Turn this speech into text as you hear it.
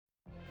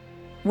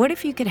What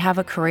if you could have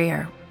a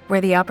career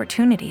where the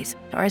opportunities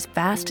are as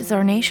vast as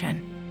our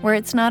nation, where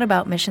it's not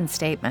about mission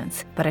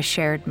statements, but a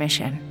shared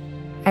mission?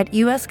 At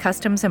U.S.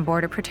 Customs and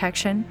Border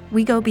Protection,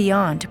 we go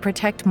beyond to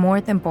protect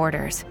more than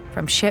borders.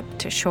 From ship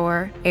to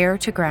shore, air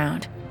to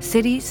ground,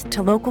 cities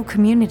to local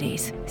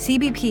communities,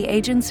 CBP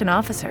agents and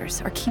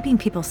officers are keeping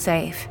people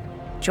safe.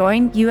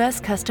 Join U.S.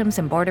 Customs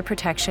and Border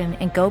Protection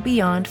and go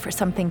beyond for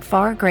something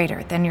far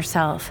greater than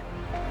yourself.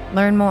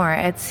 Learn more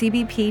at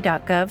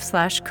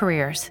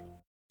cbp.gov/careers.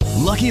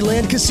 Lucky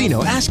Land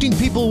Casino, asking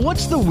people,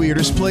 what's the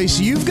weirdest place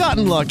you've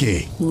gotten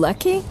lucky?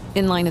 Lucky?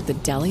 In line at the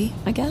deli,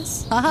 I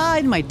guess? Aha,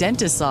 in my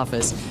dentist's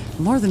office.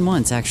 More than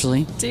once,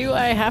 actually. Do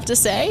I have to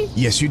say?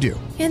 Yes, you do.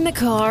 In the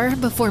car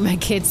before my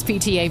kids'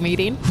 PTA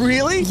meeting.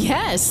 Really?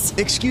 Yes.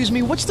 Excuse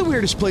me, what's the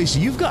weirdest place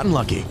you've gotten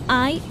lucky?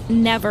 I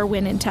never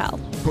win and tell.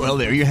 Well,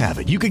 there you have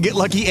it. You can get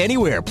lucky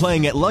anywhere,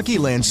 playing at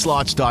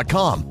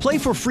LuckyLandSlots.com. Play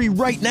for free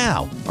right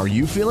now. Are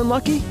you feeling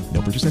lucky?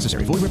 No purchase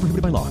necessary. Void where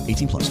prohibited by law.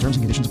 18+. Terms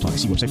and conditions apply.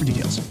 See website for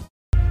details.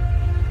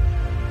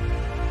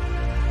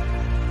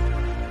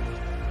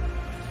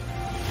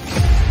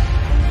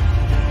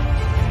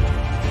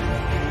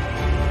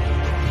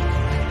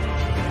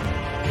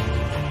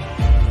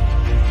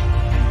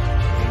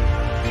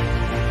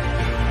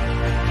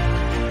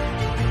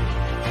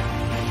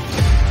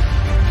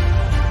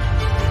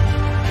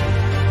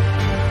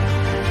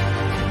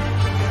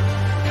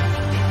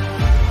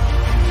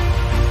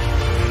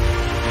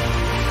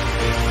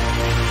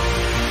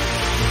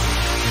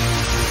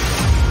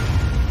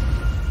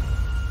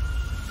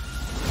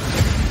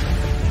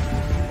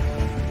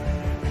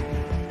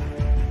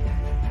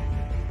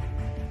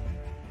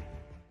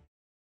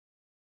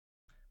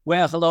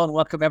 Well, hello and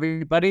welcome,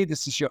 everybody.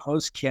 This is your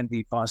host, Ken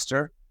V.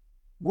 Foster.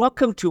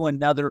 Welcome to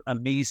another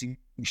amazing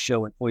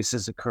show at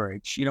Voices of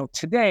Courage. You know,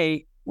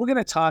 today we're going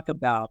to talk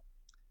about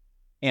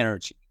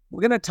energy.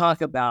 We're going to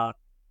talk about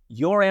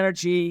your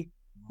energy,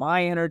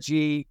 my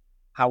energy,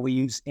 how we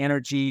use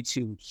energy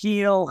to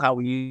heal, how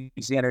we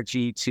use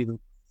energy to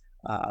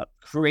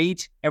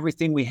create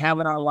everything we have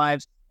in our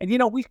lives. And, you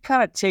know, we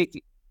kind of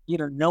take,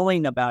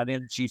 knowing about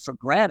energy for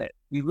granted.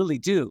 We really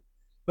do.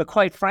 But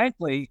quite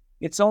frankly,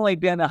 it's only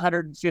been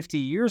 150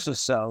 years or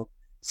so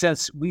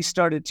since we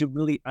started to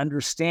really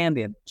understand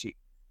energy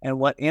and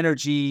what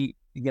energy,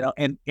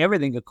 and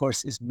everything, of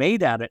course, is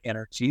made out of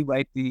energy,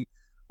 right? The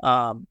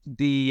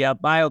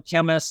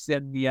biochemists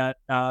and the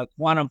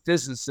quantum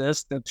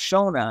physicists have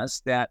shown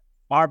us that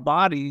our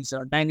bodies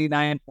are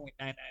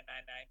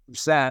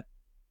 99.9999%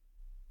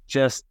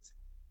 just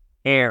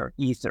air,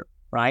 ether,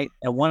 right?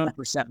 And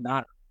 1%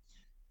 matter.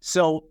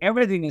 So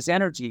everything is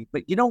energy.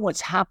 But you know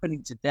what's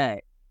happening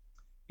today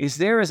is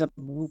there is a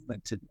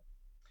movement today.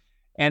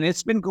 And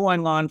it's been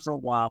going on for a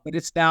while, but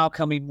it's now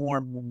coming more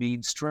and more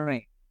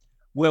mainstream,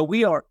 where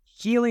we are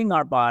healing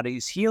our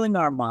bodies, healing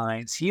our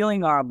minds,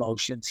 healing our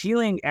emotions,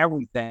 healing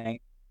everything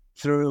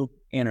through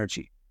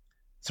energy,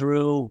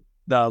 through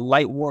the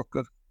light work,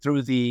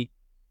 through the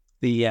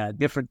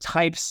different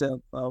types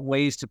of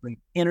ways to bring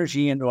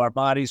energy into our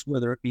bodies,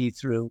 whether it be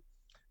through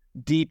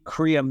deep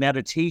Kriya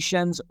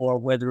meditations or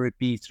whether it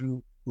be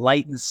through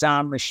light and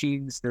sound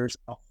machines. There's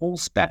a whole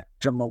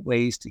spectrum of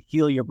ways to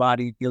heal your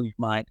body, heal your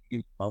mind, heal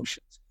your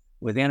emotions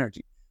with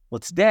energy. Well,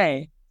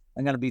 today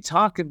I'm going to be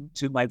talking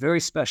to my very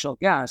special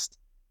guest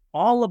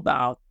all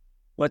about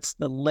what's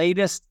the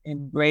latest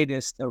and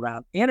greatest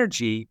around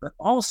energy, but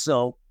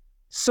also,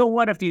 so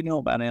what if you know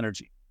about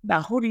energy?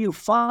 Now, who do you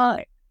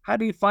find? How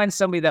do you find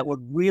somebody that would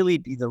really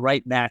be the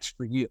right match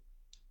for you?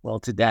 Well,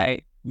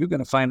 today you're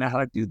going to find out how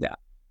to do that.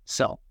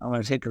 So I'm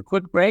going to take a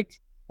quick break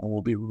and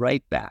we'll be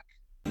right back.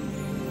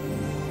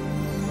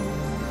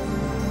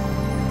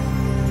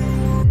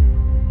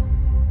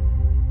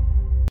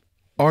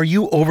 Are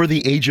you over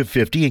the age of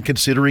 50 and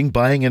considering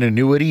buying an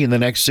annuity in the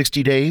next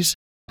 60 days?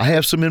 I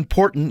have some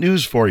important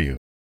news for you.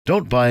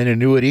 Don't buy an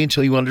annuity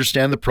until you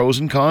understand the pros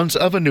and cons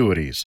of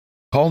annuities.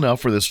 Call now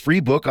for this free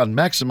book on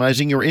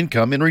maximizing your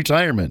income in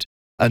retirement.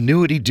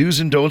 Annuity Do's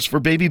and Don'ts for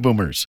Baby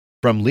Boomers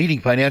from leading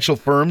financial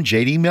firm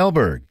J.D.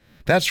 Mellberg.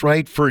 That's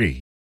right,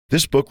 free.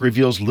 This book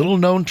reveals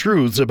little-known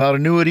truths about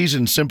annuities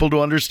in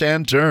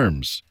simple-to-understand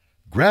terms.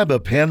 Grab a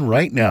pen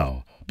right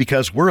now,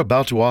 because we're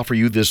about to offer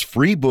you this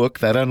free book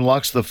that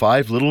unlocks the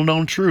 5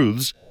 little-known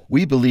truths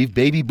we believe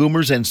baby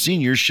boomers and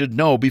seniors should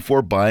know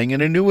before buying an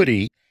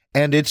annuity,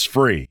 and it's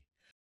free.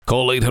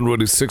 Call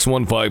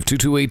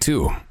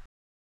 800-615-2282.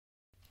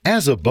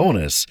 As a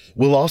bonus,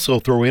 we'll also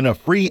throw in a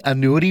free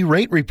annuity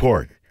rate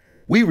report.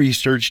 We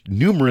researched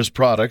numerous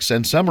products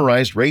and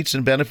summarized rates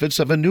and benefits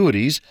of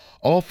annuities,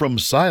 all from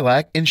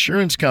Silac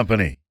Insurance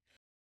Company.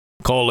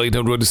 Call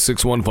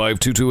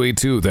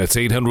 800-615-2282. That's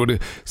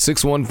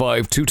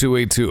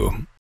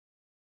 800-615-2282.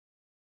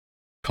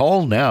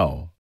 Call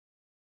now.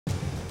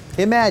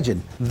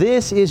 Imagine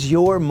this is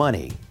your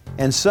money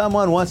and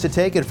someone wants to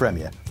take it from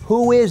you.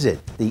 Who is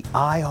it? The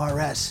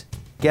IRS.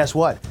 Guess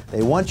what?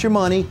 They want your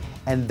money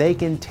and they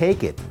can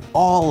take it,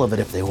 all of it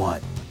if they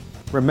want.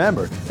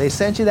 Remember, they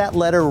sent you that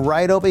letter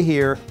right over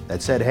here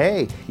that said,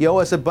 hey, you owe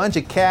us a bunch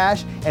of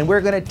cash and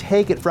we're going to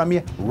take it from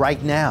you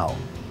right now.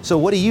 So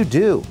what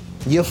do?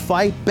 You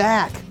fight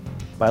back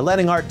by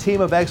letting our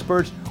team of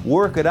experts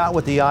work it out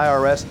with the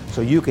IRS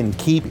so you can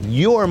keep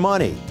your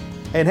money.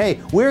 And hey,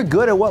 we're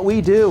good at what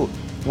we do.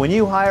 When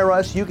you hire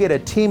us, you get a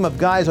team of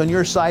guys on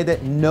your side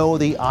that know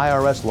the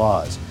IRS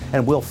laws,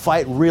 and we'll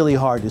fight really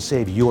hard to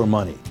save your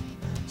money.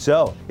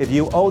 So if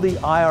you owe the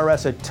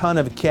IRS a ton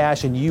of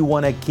cash and you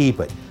want to keep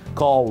it,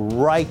 call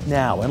right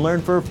now and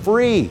learn for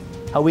free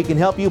how we can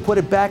help you put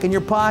it back in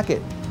your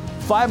pocket.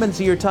 5 minutes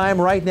of your time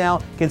right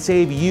now can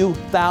save you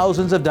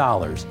thousands of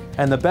dollars.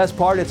 And the best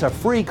part, it's a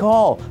free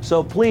call.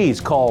 So please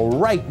call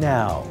right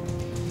now.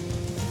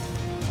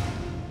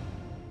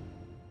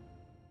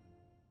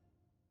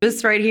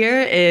 This right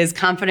here is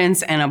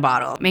confidence in a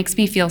bottle. It makes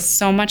me feel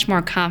so much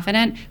more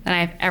confident than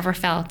I've ever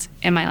felt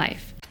in my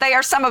life. They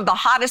are some of the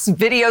hottest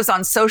videos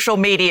on social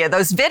media.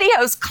 Those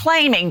videos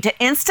claiming to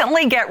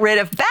instantly get rid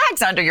of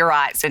bags under your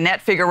eyes.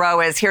 Annette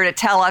Figueroa is here to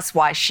tell us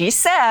why she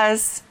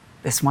says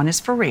this one is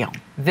for real.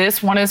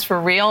 This one is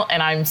for real,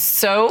 and I'm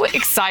so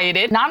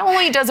excited. Not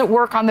only does it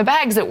work on the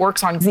bags, it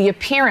works on the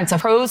appearance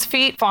of crow's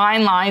feet,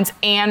 fine lines,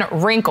 and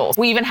wrinkles.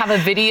 We even have a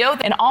video,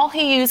 and all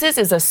he uses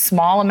is a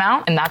small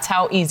amount, and that's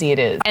how easy it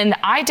is. And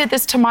I did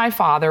this to my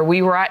father.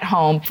 We were at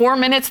home, 4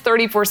 minutes,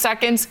 34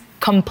 seconds,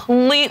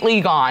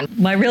 completely gone.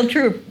 My real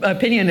true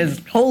opinion is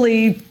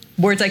holy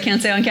words I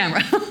can't say on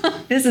camera.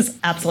 This is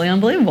absolutely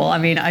unbelievable. I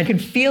mean, I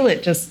could feel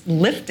it just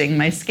lifting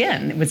my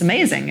skin. It was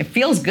amazing. It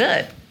feels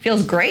good.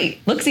 Feels great.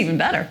 Looks even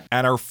better.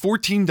 At our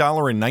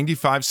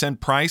 $14.95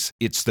 price,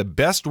 it's the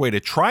best way to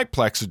try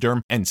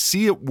Plexiderm and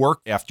see it work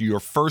after your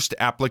first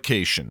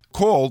application.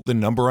 Call the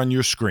number on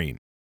your screen.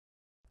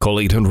 Call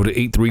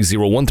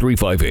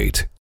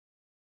 800-830-1358.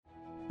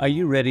 Are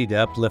you ready to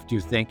uplift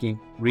your thinking,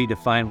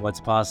 redefine what's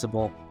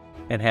possible,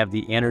 and have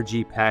the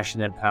energy,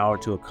 passion, and power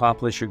to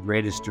accomplish your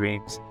greatest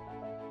dreams?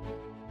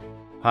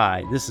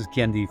 Hi, this is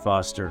Ken D.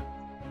 Foster.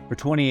 For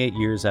 28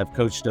 years, I've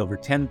coached over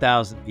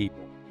 10,000 people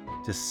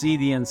to see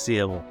the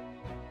unseeable,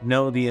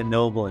 know the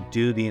unknowable, and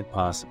do the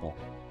impossible.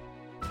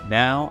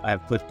 Now,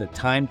 I've put the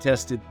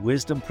time-tested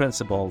wisdom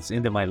principles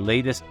into my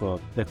latest book,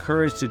 The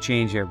Courage to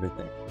Change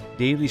Everything,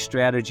 Daily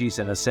Strategies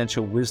and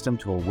Essential Wisdom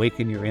to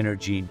Awaken Your Inner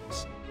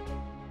Genius.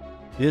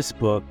 This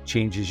book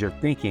changes your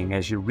thinking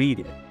as you read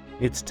it.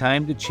 It's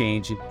time to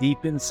change it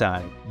deep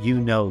inside. You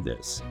know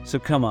this. So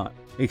come on,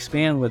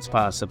 expand what's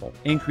possible,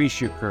 increase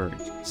your courage,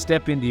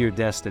 step into your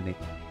destiny,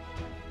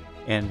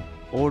 and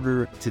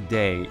order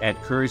today at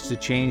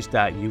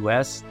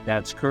couragetochange.us.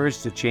 That's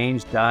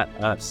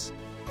couragetochange.us.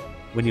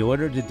 When you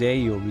order today,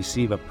 you'll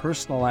receive a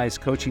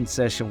personalized coaching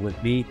session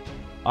with me.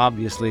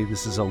 Obviously,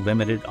 this is a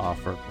limited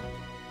offer.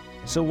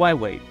 So why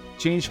wait?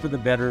 Change for the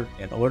better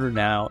and order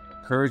now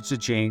at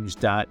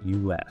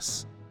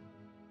couragetochange.us.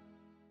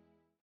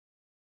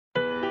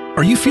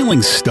 Are you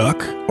feeling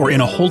stuck or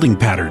in a holding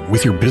pattern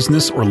with your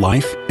business or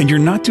life and you're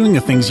not doing the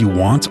things you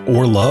want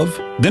or love?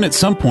 Then at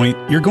some point,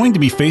 you're going to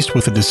be faced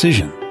with a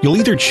decision. You'll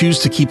either choose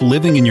to keep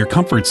living in your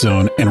comfort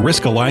zone and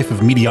risk a life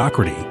of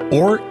mediocrity,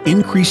 or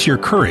increase your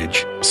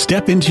courage,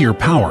 step into your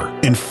power,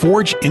 and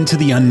forge into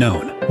the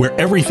unknown, where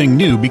everything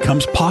new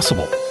becomes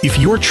possible. If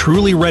you're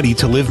truly ready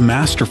to live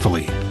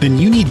masterfully, then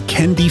you need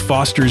Ken D.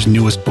 Foster's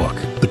newest book,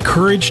 The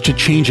Courage to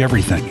Change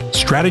Everything,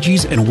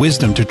 Strategies and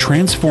Wisdom to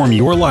Transform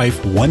Your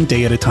Life One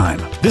Day at a Time.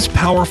 This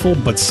powerful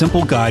but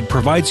simple guide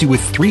provides you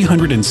with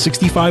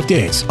 365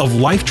 days of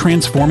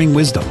life-transforming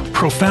wisdom,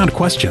 profound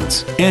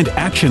questions, and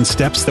action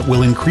steps that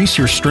will increase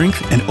your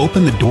strength and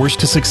open the doors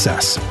to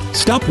success.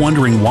 Stop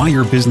wondering why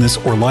your business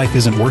or life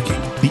isn't working.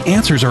 The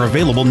answers are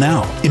available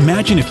now.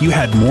 Imagine if you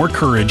had more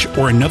courage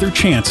or another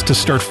chance to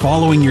start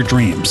following your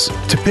dreams.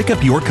 To pick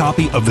up your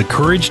copy of The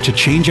Courage to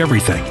Change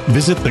Everything,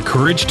 visit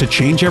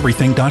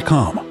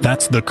thecouragetochangeeverything.com.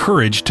 That's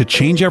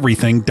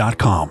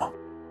thecouragetochangeeverything.com.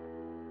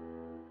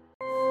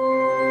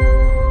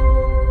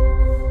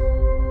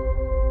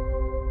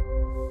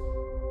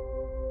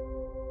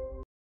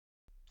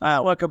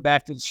 Welcome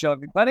back to the show,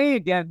 everybody.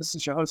 Again, this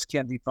is your host,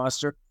 Ken D.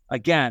 Foster.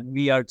 Again,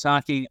 we are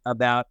talking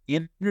about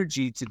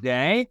energy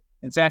today.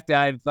 In fact,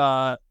 I've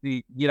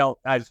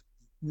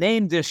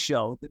named this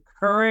show "The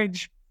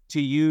Courage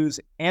to Use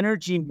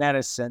Energy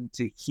Medicine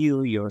to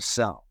Heal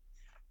Yourself."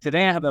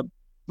 Today, I have a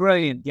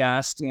brilliant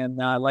guest,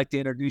 and I'd like to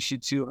introduce you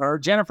to her.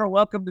 Jennifer,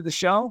 welcome to the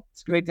show.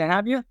 It's great to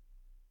have you.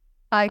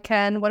 Hi,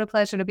 Ken. What a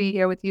pleasure to be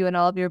here with you and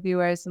all of your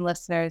viewers and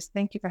listeners.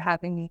 Thank you for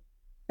having me.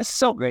 It's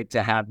so great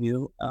to have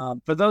you.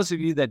 For those of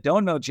you that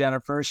don't know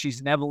Jennifer, she's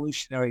an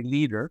evolutionary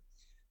leader.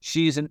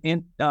 She's an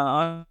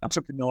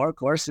entrepreneur, of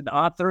course, an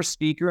author,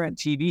 speaker, and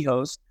TV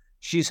host.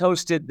 She's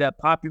hosted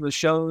popular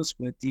shows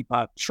with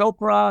Deepak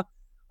Chopra,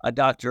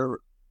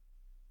 Dr.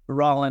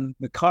 Roland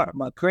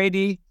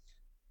McCready,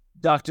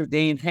 Dr.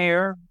 Dane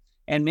Hare,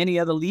 and many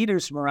other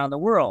leaders from around the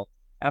world.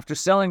 After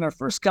selling her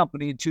first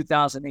company in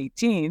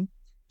 2018,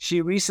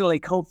 she recently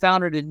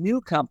co-founded a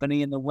new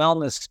company in the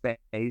wellness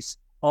space,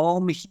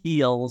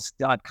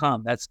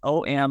 omheals.com. That's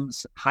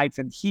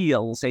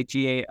OM-heals,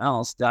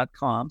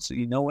 HEALS.com, so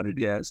you know what it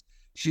is.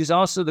 She's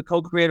also the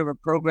co-creator of a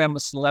program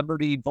with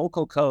celebrity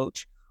vocal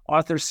coach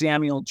Arthur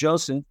Samuel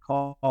Joseph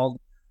called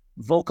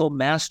vocal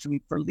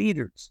mastery for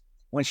leaders.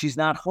 When she's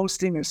not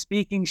hosting or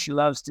speaking, she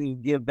loves to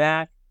give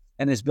back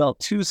and has built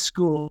 2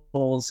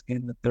 schools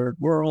in the third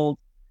world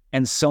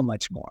and so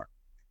much more.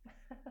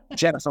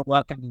 Jennifer,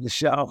 welcome to the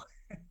show.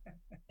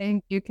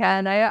 Thank you,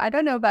 Ken. I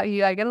don't know about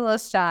you. I get a little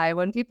shy.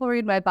 When people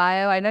read my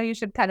bio, I know you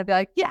should kind of be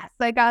like, yes,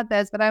 I got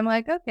this. But I'm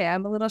like, okay,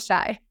 I'm a little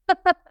shy.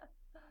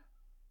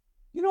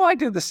 I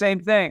do the same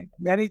thing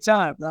many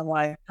times. I'm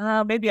like,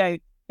 maybe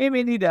I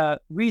need to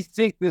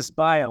rethink this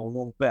bio a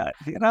little bit.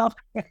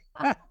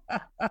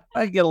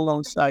 I get a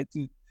little shy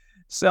too.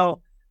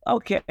 So,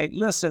 okay,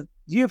 listen,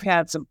 you've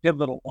had some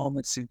pivotal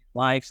moments in your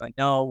life. I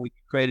know you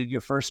created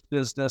your first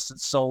business and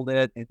sold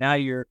it, and now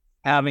you're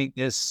having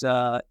this,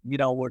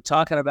 we're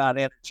talking about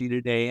energy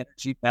today,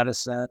 energy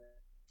medicine.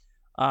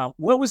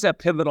 What was that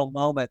pivotal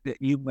moment that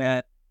you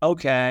went,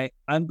 okay,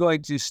 I'm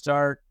going to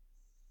start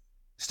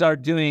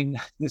doing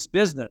this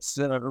business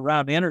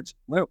around energy?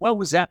 What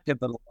was that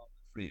pivotal moment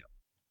for you?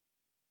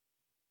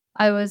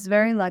 I was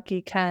very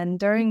lucky, Ken.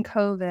 During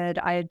COVID,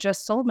 I had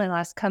just sold my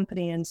last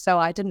company, and so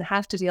I didn't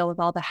have to deal with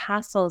all the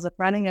hassles of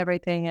running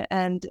everything.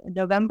 And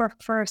November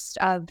 1st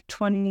of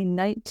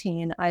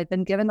 2019, I'd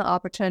been given the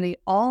opportunity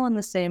all on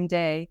the same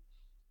day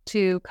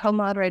to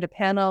co-moderate a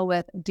panel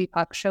with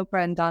Deepak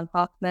Chopra and Don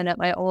Hoffman at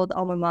my old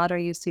alma mater,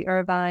 UC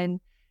Irvine.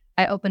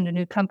 I opened a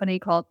new company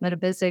called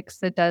Metaphysics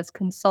that does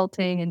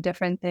consulting and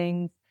different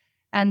things.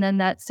 And then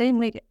that same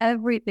week,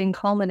 everything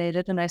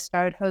culminated and I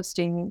started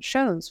hosting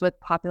shows with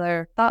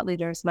popular thought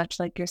leaders,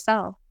 much like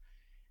yourself.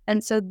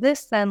 And so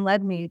this then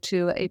led me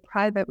to a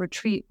private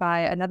retreat by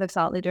another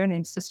thought leader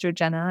named Sister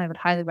Jenna. I would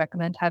highly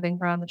recommend having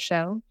her on the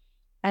show.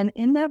 And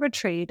in that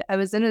retreat, I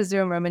was in a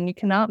Zoom room, and you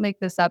cannot make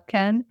this up,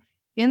 Ken.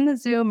 In the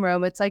Zoom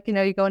room, it's like,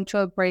 you go into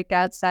a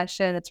breakout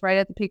session. It's right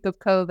at the peak of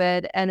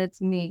COVID, and it's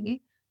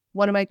me,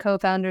 one of my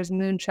co-founders,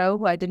 Moon Cho,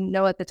 who I didn't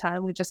know at the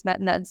time. We just met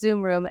in that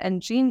Zoom room,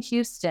 and Jean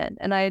Houston.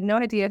 And I had no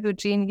idea who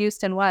Jean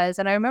Houston was.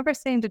 And I remember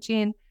saying to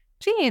Jean,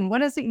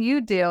 what is it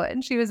you do?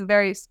 And she was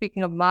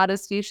speaking of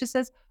modesty, she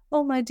says,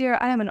 oh, my dear,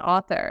 I am an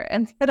author.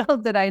 And little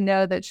did I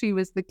know that she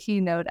was the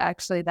keynote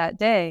actually that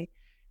day.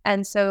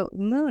 And so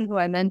Moon, who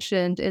I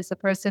mentioned, is the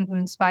person who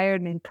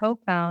inspired me to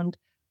co-found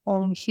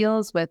Home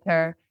Heals with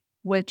her,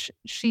 which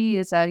she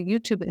is a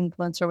YouTube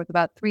influencer with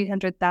about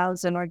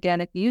 300,000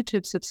 organic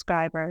YouTube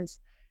subscribers.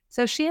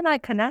 So she and I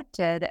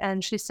connected,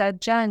 and she said,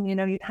 Jen,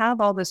 you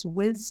have all this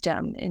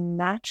wisdom in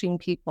matching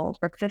people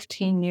for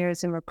 15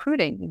 years in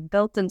recruiting. You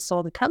built and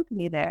sold a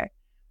company there.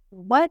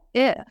 What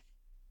if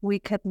we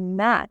could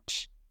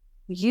match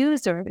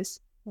users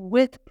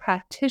with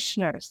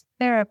practitioners,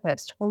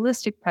 therapists,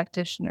 holistic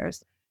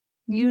practitioners,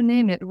 you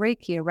name it,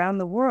 Reiki, around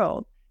the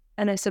world?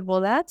 And I said,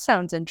 well, that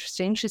sounds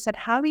interesting. She said,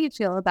 how do you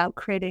feel about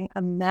creating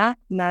a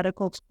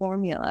mathematical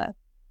formula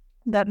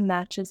that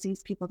matches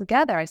these people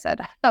together? I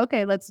said,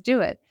 okay, let's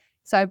do it.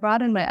 So I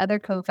brought in my other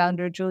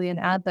co-founder, Julian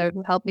Adler,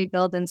 who helped me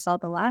build and sell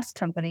the last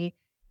company.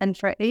 And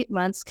for 8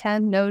 months,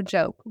 Ken, no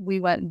joke, we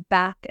went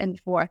back and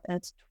forth. And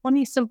it's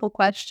 20 simple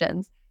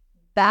questions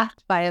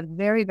backed by a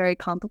very, very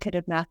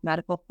complicated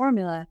mathematical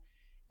formula.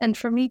 And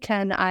for me,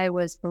 Ken, I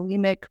was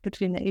bulimic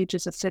between the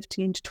ages of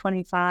 15 to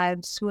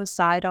 25,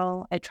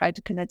 suicidal. I tried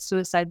to commit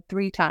suicide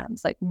 3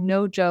 times, like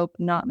no joke,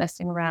 not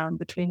messing around,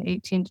 between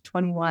 18 to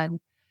 21.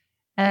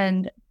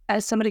 And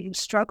as somebody who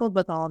struggled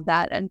with all of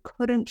that and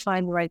couldn't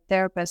find the right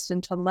therapist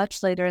until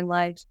much later in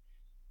life,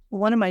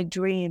 one of my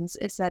dreams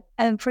is that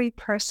every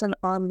person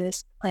on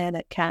this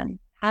planet, Ken,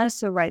 has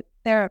the right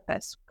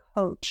therapist,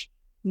 coach,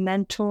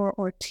 mentor,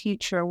 or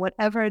teacher,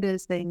 whatever it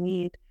is they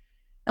need.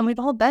 And we've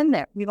all been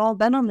there. We've all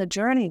been on the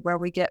journey where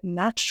we get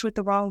matched with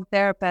the wrong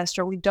therapist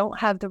or we don't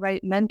have the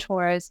right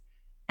mentors.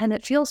 And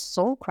it feels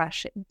soul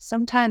crushing.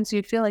 Sometimes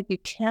you feel like you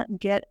can't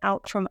get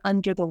out from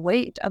under the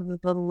weight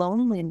of the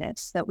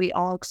loneliness that we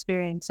all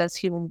experience as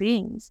human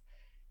beings.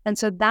 And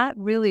so that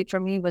really, for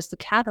me, was the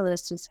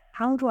catalyst, is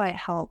how do I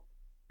help?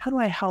 How do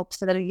I help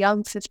so that a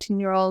young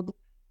 15-year-old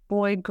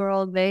boy,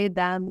 girl, they,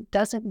 them,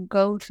 doesn't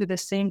go through the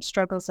same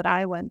struggles that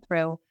I went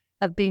through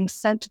of being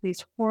sent to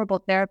these horrible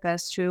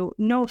therapists who,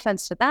 no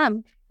offense to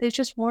them, they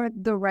just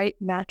weren't the right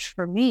match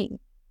for me.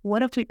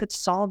 What if we could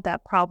solve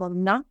that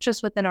problem, not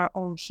just within our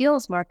own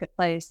Heals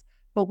marketplace,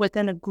 but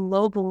within a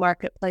global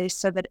marketplace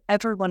so that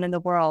everyone in the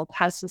world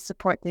has the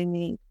support they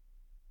need?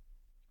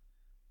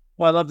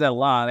 Well, I love that a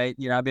lot.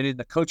 I've been in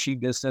the coaching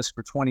business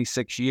for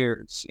 26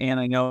 years,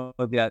 and I know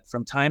that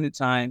from time to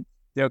time,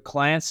 there are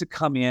clients that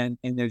come in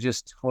and they're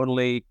just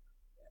totally,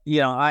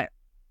 I'm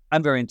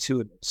very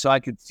intuitive, so I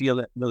could feel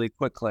it really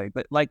quickly.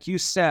 But like you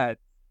said,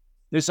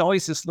 there's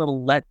always this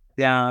little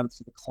letdown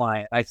for the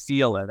client. I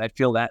feel it. I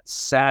feel that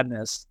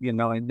sadness, in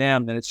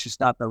them, that it's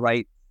just not the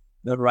right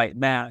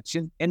match.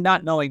 And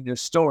not knowing their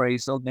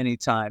stories so many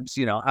times,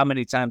 how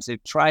many times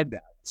they've tried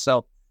that.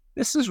 So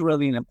this is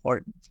really an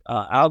important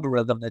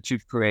algorithm that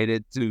you've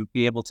created to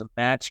be able to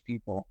match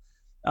people.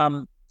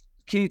 Can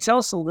you tell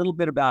us a little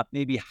bit about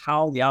maybe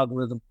how the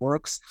algorithm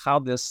works,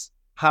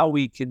 how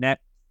we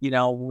connect,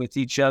 with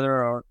each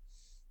other? Or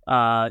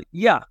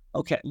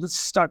okay, let's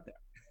start there.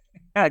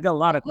 I got a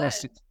lot of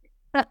questions.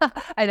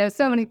 I know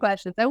so many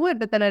questions. I would,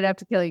 but then I'd have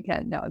to kill you,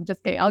 Ken. No, I'm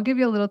just kidding. I'll give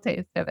you a little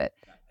taste of it.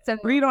 So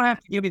Well, you don't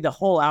have to give me the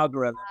whole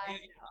algorithm.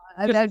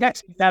 Just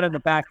text me that in the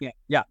back end.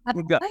 Yeah,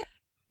 we're good.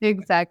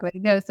 Exactly.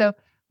 No, so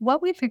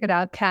what we figured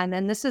out, Ken,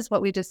 and this is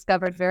what we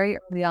discovered very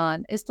early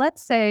on, is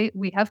let's say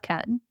we have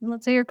Ken, and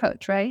let's say your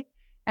coach, right?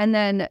 And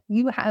then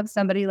you have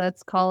somebody,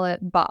 let's call it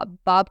Bob.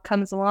 Bob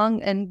comes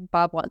along and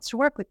Bob wants to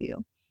work with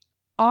you.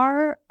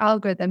 Our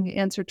algorithm, you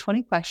answer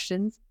 20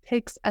 questions,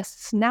 takes a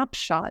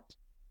snapshot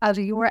of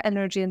your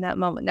energy in that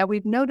moment. Now,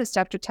 we've noticed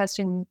after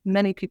testing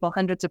many people,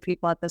 hundreds of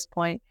people at this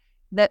point,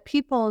 that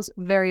people's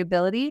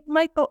variability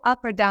might go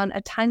up or down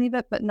a tiny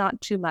bit, but not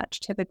too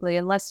much, typically,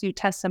 unless you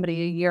test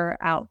somebody a year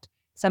out.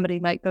 Somebody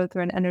might go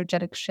through an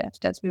energetic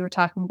shift, as we were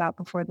talking about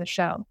before the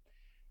show.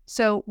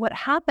 So what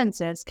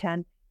happens is,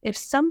 Ken, if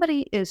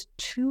somebody is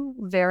too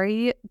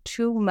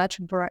much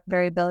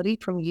variability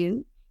from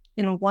you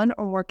in one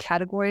or more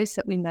categories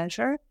that we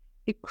measure,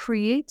 it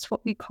creates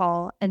what we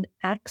call an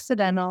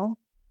accidental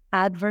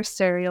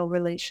adversarial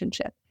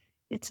relationship.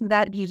 It's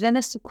that je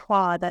ne sais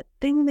quoi, that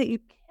thing that you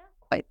can't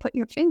quite put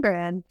your finger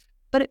in,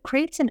 but it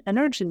creates an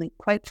energy leak,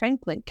 quite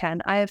frankly,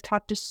 Ken. I have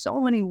talked to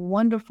so many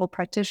wonderful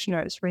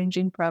practitioners,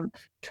 ranging from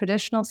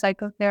traditional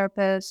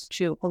psychotherapists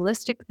to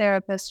holistic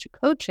therapists to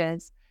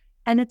coaches,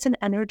 and it's an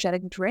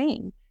energetic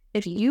drain.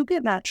 If you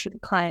get matched with a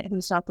client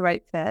who's not the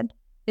right fit,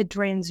 it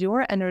drains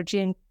your energy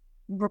and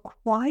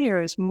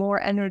requires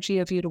more energy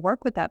of you to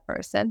work with that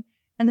person.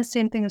 And the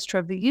same thing is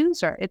true of the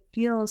user. It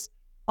feels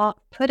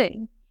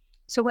off-putting.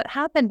 So what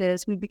happened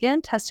is we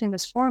began testing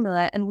this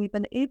formula, and we've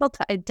been able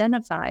to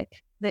identify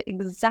the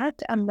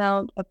exact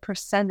amount of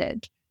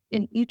percentage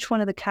in each one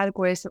of the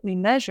categories that we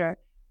measure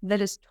that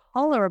is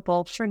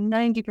tolerable for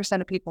 90%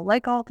 of people.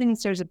 Like all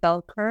things, there's a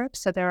bell curve,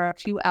 so there are a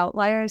few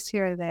outliers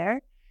here or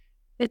there.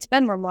 It's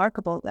been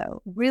remarkable,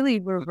 though. Really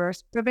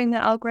reverse proving the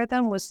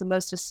algorithm was the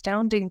most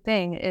astounding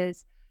thing.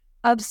 Is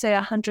of, say,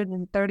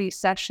 130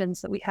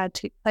 sessions that we had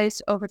take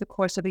place over the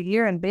course of a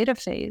year in beta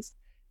phase,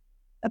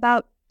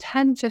 about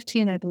 10,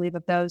 15, I believe,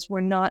 of those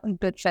were not a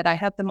good fit. I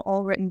have them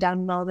all written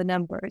down in all the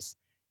numbers.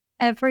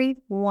 Every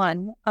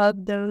one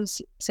of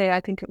those, say,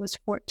 I think it was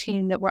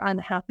 14 that were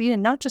unhappy,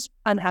 and not just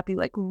unhappy,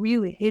 like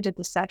really hated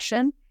the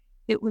session.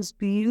 It was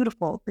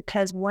beautiful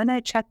because when I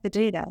checked the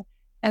data,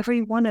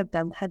 every one of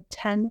them had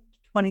 10,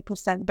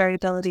 20%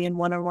 variability in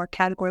one or more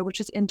category, which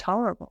is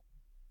intolerable.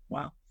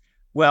 Wow.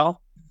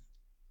 Well,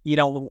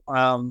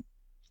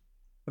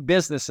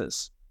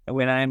 businesses,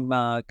 when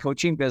I'm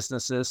coaching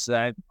businesses,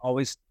 I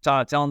always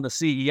telling the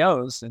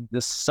CEOs, and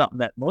this is something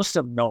that most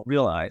of them don't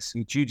realize,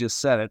 which you just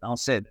said it, I'll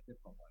say it a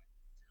different way,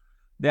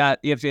 that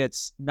if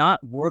it's not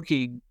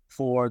working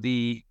for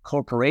the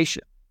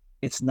corporation,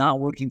 it's not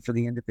working for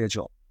the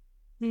individual.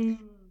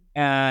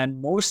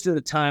 And most of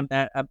the time,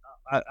 that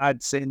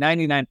I'd say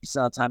 99% of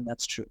the time,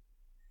 that's true.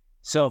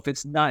 So if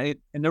it's not,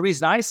 and the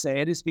reason I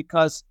say it is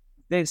because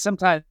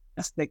sometimes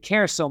they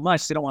care so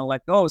much, they don't want to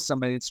let go of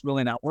somebody that's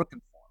really not working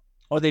for them,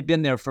 or they've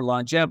been there for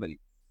longevity.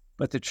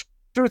 But the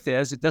truth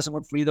is, it doesn't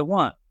work for either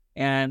one.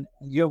 And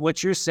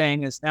what you're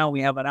saying is now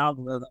we have an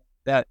algorithm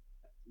that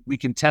we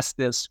can test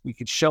this, we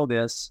can show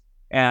this,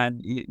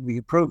 and we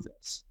can prove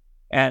this.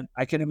 And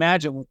I can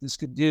imagine what this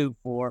could do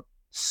for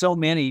so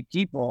many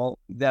people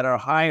that are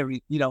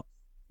hiring.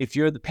 If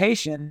you're the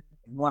patient,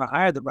 you want to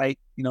hire the right,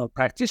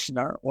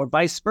 practitioner, or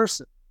vice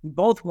versa. We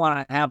both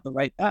want to have the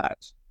right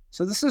match.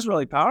 So this is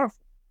really powerful.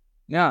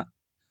 Yeah.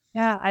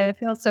 Yeah, I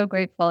feel so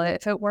grateful.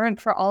 If it weren't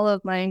for all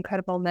of my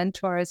incredible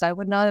mentors, I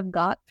would not have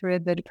got through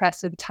the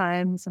depressive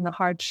times and the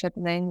hardship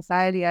and the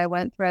anxiety I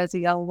went through as a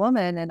young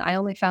woman. And I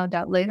only found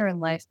out later in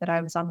life that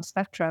I was on the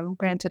spectrum,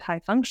 granted high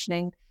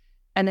functioning,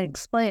 and it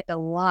explained a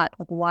lot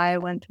of why I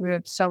went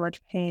through so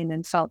much pain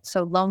and felt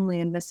so lonely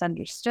and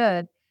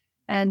misunderstood.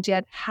 And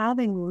yet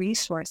having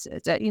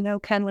resources that,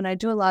 Ken, when I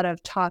do a lot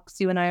of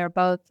talks, you and I are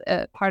both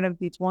part of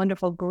these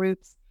wonderful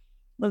groups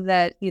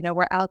that,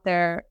 we're out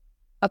there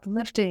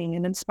uplifting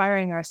and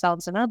inspiring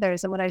ourselves and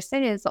others. And what I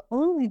say is the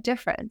only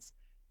difference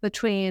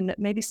between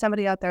maybe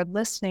somebody out there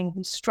listening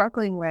who's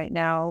struggling right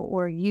now,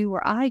 or you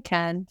or I,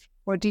 Ken,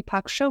 or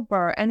Deepak Chopra,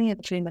 or any of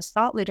the famous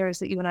thought leaders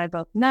that you and I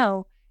both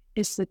know,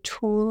 is the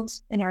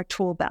tools in our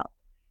tool belt.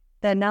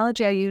 The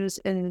analogy I use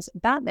is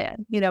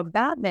Batman.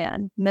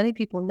 Batman, many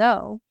people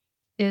know,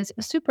 is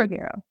a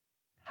superhero.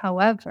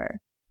 However,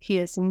 he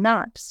is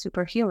not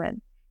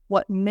superhuman.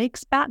 What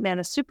makes Batman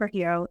a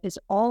superhero is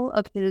all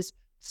of his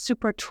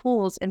super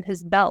tools in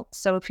his belt.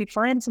 So if he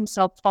finds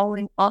himself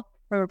falling off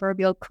a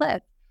proverbial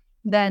cliff,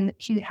 then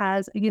he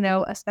has,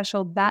 a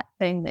special bat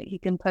thing that he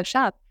can push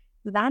up.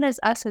 That is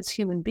us as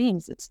human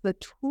beings. It's the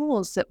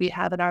tools that we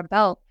have in our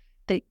belt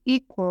that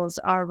equals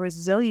our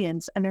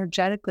resilience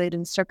energetically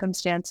in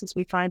circumstances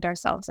we find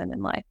ourselves in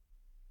life.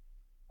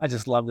 I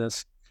just love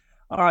this.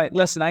 All right,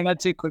 listen, I'm going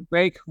to take a quick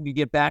break. When we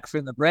get back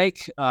from the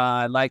break,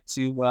 I'd like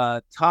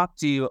to talk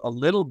to you a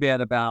little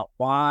bit about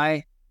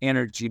why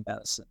energy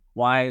medicine.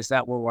 Why is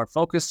that where our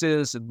focus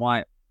is, and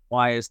why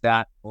is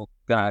that? We're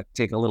going to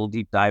take a little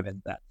deep dive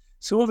into that.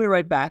 So we'll be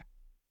right back.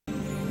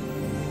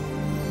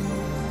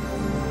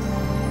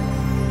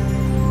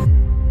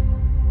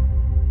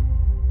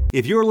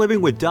 If you're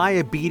living with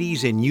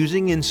diabetes and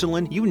using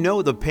insulin, you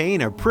know the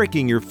pain of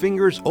pricking your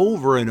fingers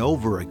over and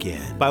over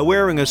again. By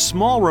wearing a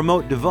small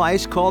remote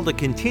device called a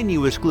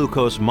continuous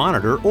glucose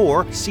monitor,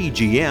 or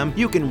CGM,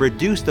 you can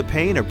reduce the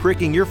pain of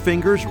pricking your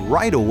fingers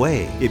right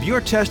away. If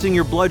you're testing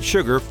your blood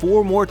sugar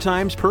 4 more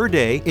times per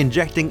day,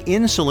 injecting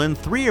insulin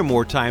 3 or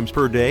more times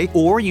per day,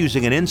 or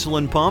using an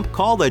insulin pump,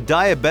 call the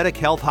Diabetic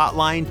Health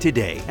Hotline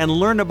today and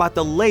learn about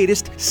the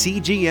latest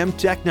CGM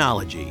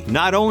technology.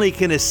 Not only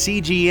can a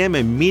CGM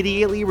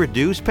immediately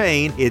reduce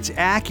pain, it's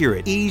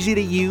accurate, easy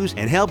to use,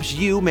 and helps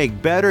you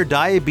make better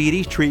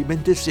diabetes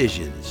treatment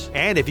decisions.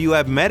 And if you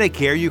have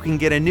Medicare, you can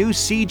get a new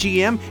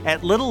CGM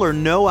at little or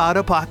no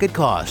out-of-pocket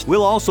cost.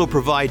 We'll also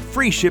provide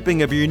free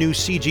shipping of your new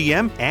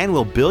CGM, and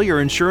we'll bill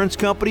your insurance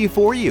company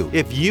for you.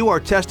 If you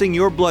are testing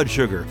your blood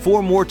sugar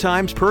 4 more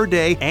times per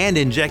day and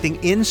injecting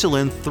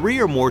insulin 3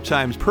 or more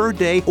times per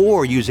day,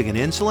 or using an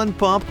insulin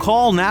pump,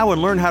 call now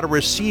and learn how to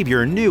receive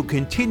your new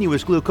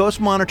continuous glucose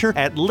monitor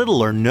at little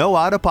or no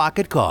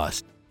out-of-pocket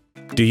cost.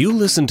 Do you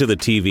listen to the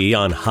TV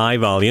on high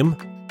volume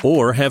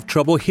or have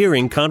trouble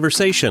hearing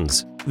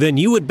conversations? Then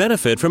you would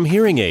benefit from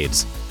hearing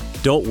aids.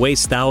 Don't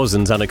waste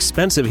thousands on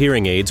expensive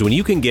hearing aids when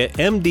you can get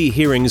MD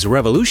Hearing's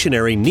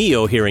revolutionary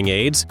Neo hearing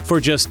aids for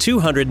just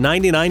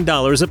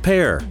 $299 a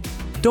pair.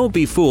 Don't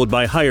be fooled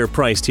by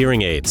higher-priced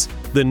hearing aids.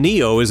 The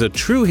Neo is a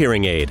true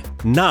hearing aid,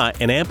 not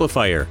an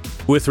amplifier.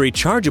 With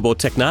rechargeable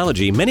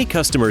technology, many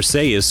customers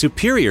say is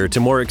superior to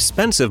more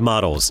expensive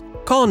models.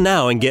 Call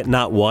now and get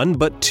not 1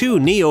 but 2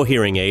 Neo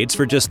hearing aids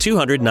for just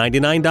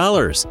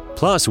 $299.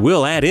 Plus,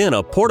 we'll add in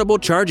a portable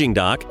charging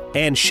dock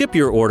and ship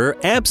your order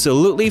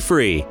absolutely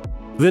free.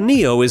 The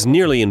Neo is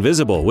nearly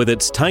invisible with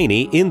its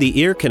tiny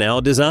in-the-ear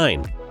canal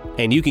design.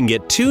 And you can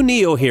get 2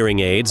 Neo hearing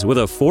aids with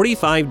a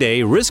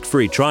 45-day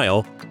risk-free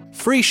trial,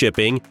 free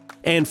shipping,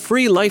 and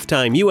free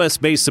lifetime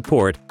US-based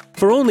support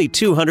for only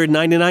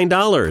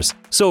 $299.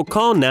 So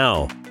call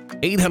now.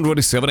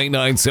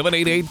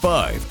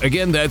 800-789-7885.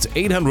 Again, that's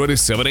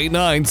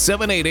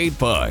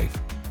 800-789-7885.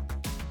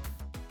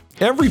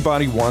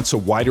 Everybody wants a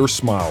wider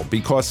smile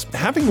because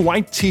having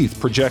white teeth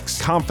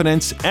projects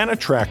confidence and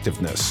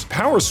attractiveness.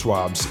 Power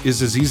Swabs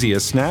is as easy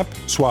as snap,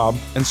 swab,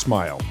 and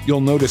smile.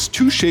 You'll notice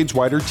 2 shades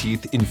whiter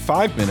teeth in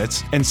 5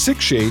 minutes and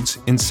 6 shades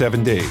in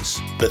 7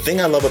 days. The thing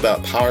I love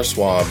about Power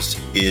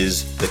Swabs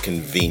is the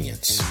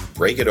convenience.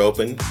 Break it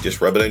open,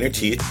 just rub it on your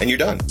teeth, and you're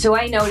done. So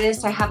I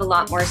noticed I have a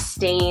lot more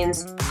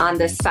stains on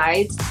the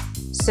sides.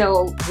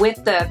 So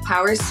with the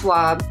Power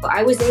Swab,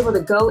 I was able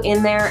to go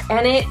in there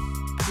and it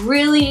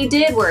really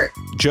did work.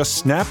 Just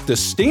snap the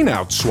stain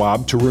out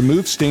swab to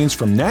remove stains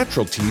from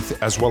natural teeth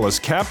as well as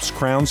caps,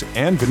 crowns,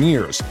 and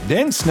veneers.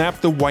 Then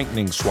snap the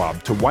whitening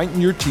swab to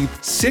whiten your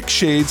teeth 6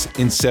 shades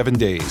in 7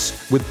 days.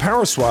 With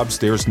Power Swabs,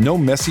 there's no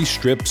messy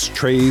strips,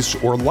 trays,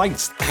 or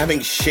lights. Having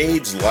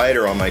shades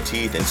lighter on my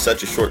teeth in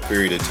such a short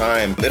period of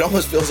time, it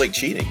almost feels like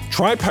cheating.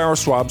 Try Power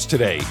Swabs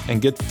today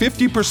and get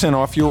 50%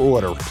 off your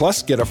order.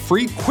 Plus, get a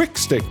free Quick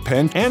Stick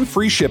pen and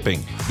free shipping.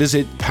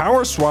 Visit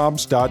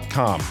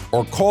powerswabs.com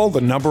or call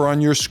the number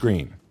on your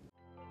screen.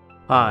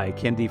 Hi,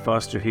 Ken D.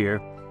 Foster here.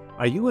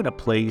 Are you in a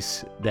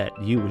place that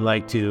you would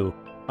like to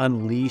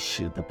unleash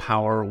the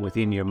power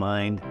within your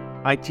mind?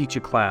 I teach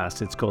a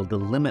class. It's called The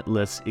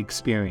Limitless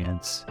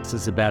Experience. This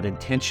is about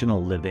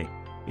intentional living.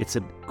 It's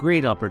a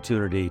great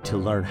opportunity to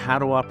learn how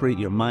to operate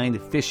your mind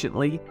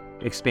efficiently,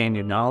 expand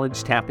your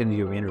knowledge, tap into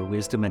your inner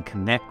wisdom, and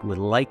connect with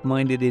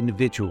like-minded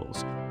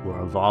individuals who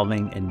are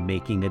evolving and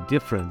making a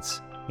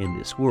difference in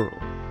this world.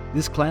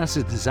 This class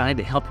is designed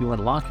to help you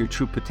unlock your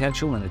true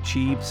potential and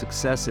achieve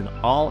success in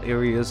all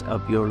areas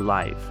of your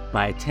life.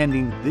 By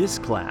attending this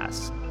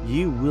class,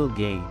 you will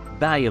gain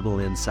valuable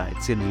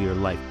insights into your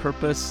life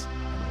purpose,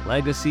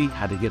 legacy,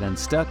 how to get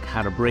unstuck,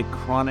 how to break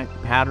chronic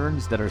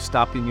patterns that are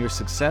stopping your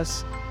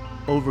success,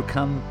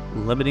 overcome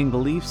limiting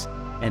beliefs,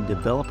 and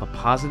develop a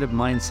positive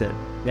mindset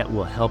that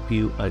will help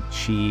you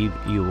achieve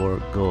your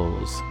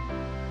goals.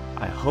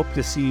 I hope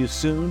to see you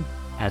soon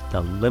at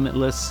the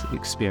Limitless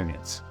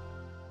Experience.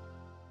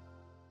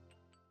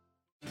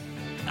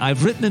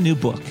 I've written a new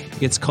book.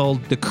 It's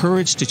called The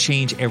Courage to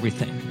Change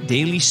Everything: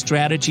 Daily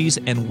Strategies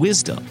and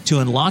Wisdom to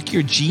Unlock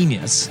Your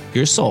Genius,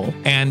 your soul,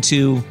 and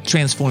to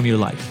transform your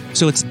life.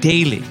 So it's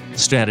daily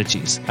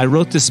strategies. I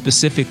wrote this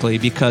specifically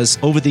because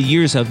over the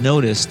years I've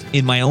noticed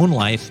in my own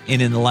life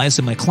and in the lives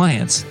of my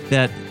clients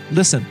that,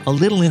 listen, a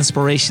little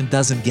inspiration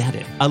doesn't get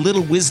it. A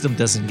little wisdom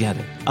doesn't get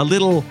it. A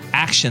little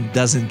action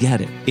doesn't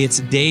get it. It's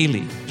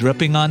daily,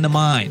 dripping on the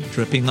mind,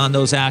 dripping on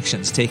those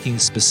actions, taking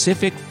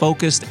specific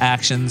focused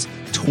actions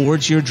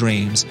towards your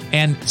dreams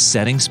and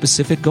setting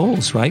specific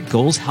goals, right?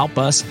 Goals help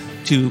us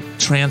to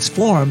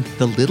transform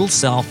the little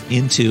self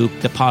into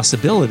the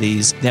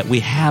possibilities that we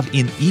have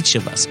in each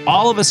of us.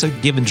 All of us are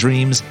given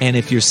dreams, and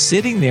if you're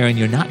sitting there and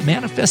you're not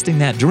manifesting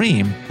that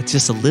dream, it's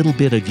just a little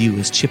bit of you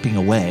is chipping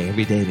away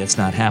every day that's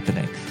not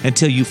happening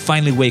until you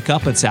finally wake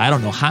up and say, I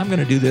don't know how I'm going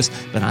to do this,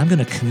 but I'm going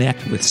to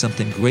connect with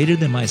something greater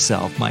than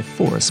myself, my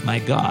force, my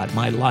God,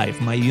 my life,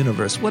 my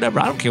universe, whatever.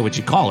 I don't care what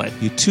you call it.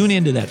 You tune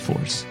into that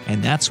force,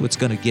 and that's what's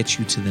going to get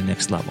you to the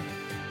next level.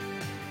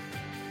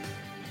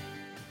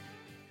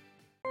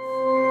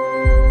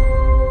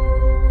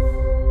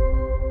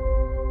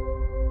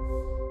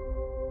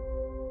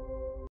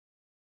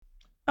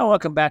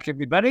 welcome back,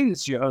 everybody. This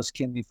is your host,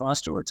 Ken D.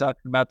 Foster. We're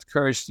talking about the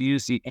courage to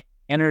use the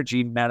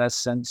energy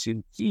medicine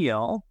to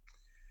heal.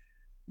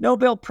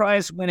 Nobel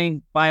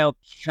Prize-winning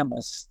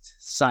biochemist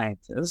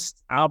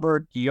scientist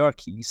Albert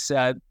Bjorky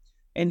said,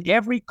 in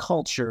every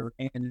culture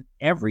and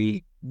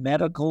every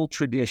medical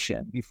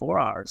tradition before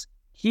ours,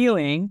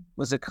 healing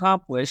was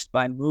accomplished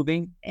by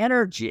moving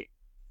energy.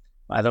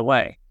 By the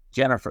way,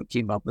 Jennifer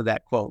came up with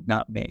that quote,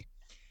 not me.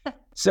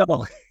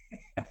 So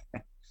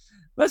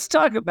let's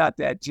talk about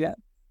that, Jen.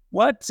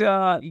 What,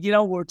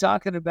 we're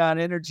talking about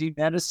energy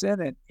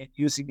medicine and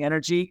using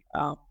energy.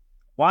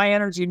 Why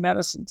energy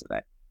medicine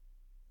today?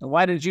 And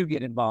why did you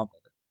get involved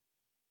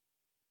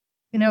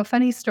with it?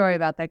 Funny story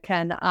about that,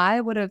 Ken. I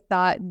would have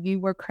thought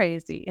you were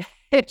crazy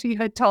if you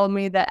had told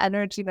me that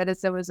energy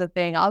medicine was a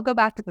thing. I'll go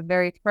back to the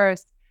very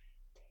first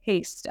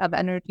taste of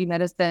energy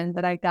medicine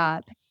that I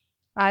got.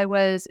 It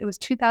was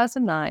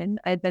 2009.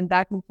 I'd been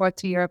back and forth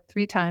to Europe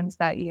 3 times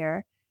that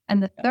year.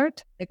 And the third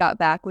time I got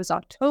back was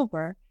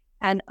October,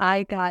 and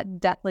I got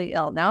deathly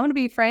ill. Now, I'm going to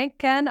be frank,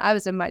 Ken. I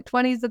was in my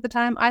 20s at the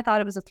time. I thought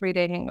it was a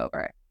 3-day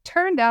hangover.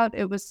 Turned out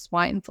it was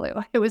swine flu.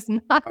 It was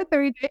not a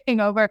 3-day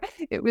hangover.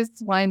 It was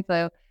swine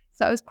flu.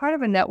 So I was part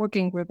of a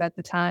networking group at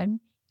the time,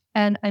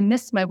 and I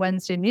missed my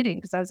Wednesday meeting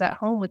because I was at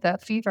home with a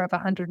fever of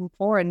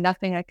 104 and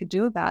nothing I could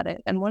do about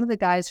it. And one of the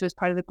guys who was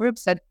part of the group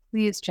said,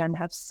 please, Jen,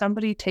 have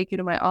somebody take you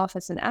to my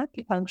office in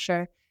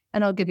acupuncture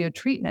and I'll give you a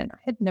treatment. I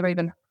had never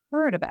even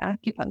heard of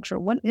acupuncture.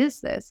 What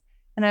is this?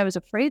 And I was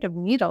afraid of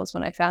needles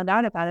when I found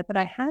out about it, but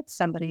I had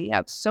somebody, I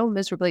was so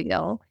miserably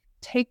ill,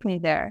 take me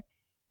there.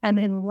 And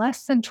in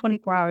less than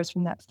 24 hours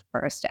from that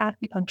first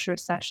acupuncture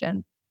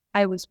session,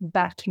 I was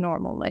back to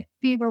normal. My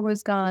fever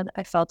was gone.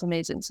 I felt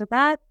amazing. So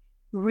that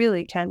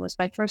really, Ken, was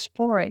my first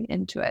foray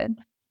into it.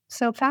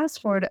 So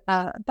fast forward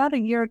about a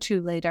year or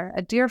 2 later,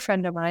 a dear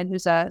friend of mine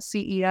who's a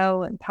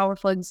CEO and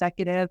powerful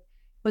executive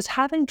was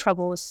having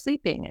trouble with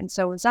sleeping, and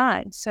so was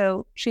I.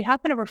 So she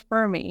happened to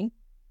refer me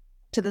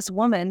to this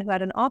woman who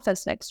had an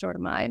office next door to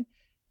mine.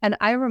 And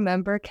I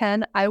remember,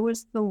 Ken, I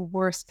was the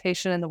worst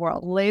patient in the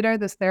world. Later,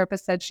 this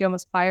therapist said she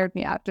almost fired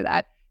me after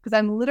that because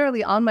I'm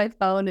literally on my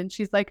phone and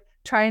she's like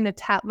trying to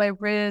tap my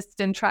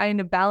wrist and trying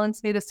to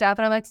balance me to staff.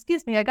 And I'm like,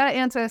 excuse me, I got to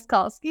answer this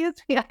call. Excuse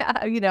me.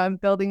 I'm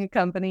building a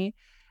company.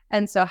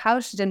 And so how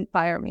she didn't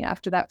fire me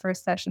after that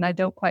first session, I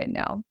don't quite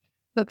know.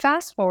 But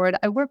fast forward,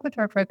 I work with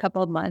her for a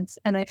couple of months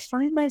and I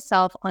find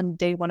myself on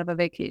day 1 of a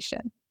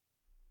vacation.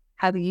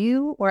 Have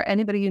you or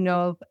anybody you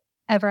know of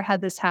ever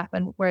had this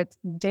happen where it's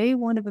day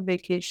 1 of a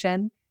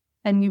vacation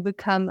and you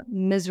become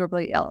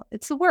miserably ill?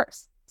 It's the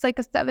worst. It's like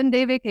a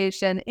 7-day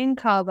vacation in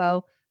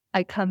Cabo.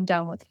 I come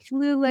down with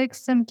flu-like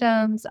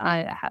symptoms.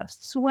 I have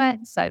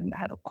sweats. I've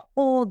had a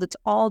cold. It's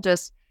all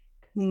just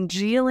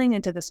congealing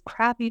into this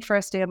crappy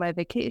first day of my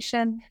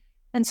vacation.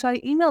 And so I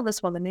emailed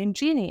this woman named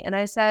Jeannie and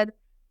I said,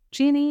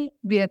 Jeannie,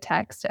 via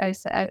text,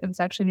 it was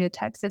actually via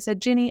text. I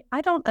said, Jeannie,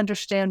 I don't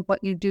understand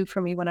what you do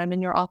for me when I'm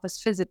in your office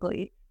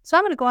physically. So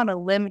I'm going to go on a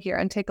limb here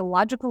and take a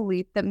logical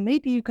leap that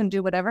maybe you can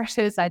do whatever it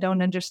is I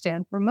don't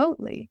understand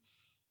remotely.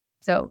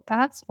 So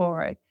fast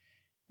forward,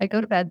 I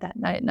go to bed that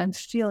night and I'm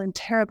feeling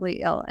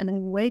terribly ill. And I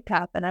wake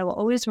up and I will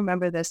always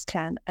remember this,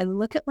 Ken. I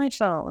look at my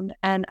phone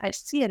and I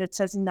see it. It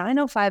says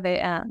 9:05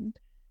 a.m.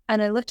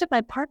 And I looked at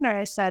my partner.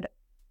 I said,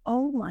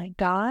 oh my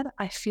God,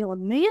 I feel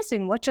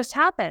amazing. What just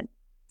happened?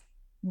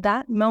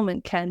 That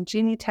moment, Ken,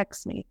 Jeannie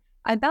texts me,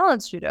 I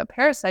balanced you to a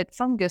parasite,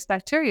 fungus,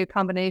 bacteria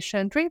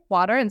combination. Drink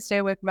water and stay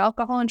away from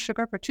alcohol and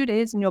sugar for 2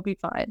 days and you'll be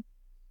fine.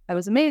 I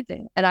was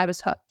amazing and I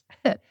was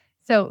hooked.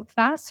 So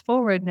fast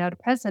forward now to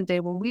present day,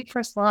 when we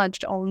first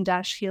launched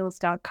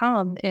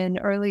own-heals.com in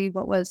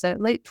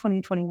late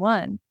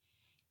 2021,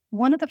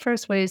 one of the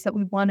first ways that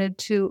we wanted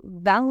to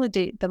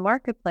validate the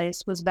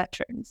marketplace was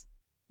veterans.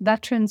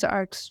 Veterans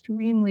are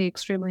extremely,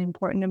 extremely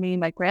important to me.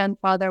 My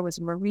grandfather was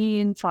a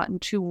Marine, fought in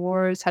 2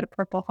 wars, had a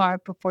Purple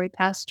Heart before he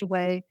passed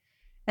away.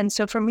 And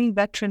so for me,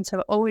 veterans have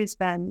always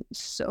been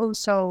so,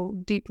 so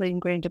deeply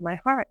ingrained in my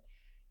heart.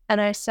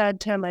 And I said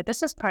to my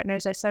business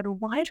partners, I said,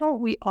 why don't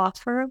we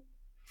offer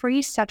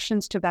free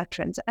sessions to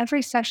veterans?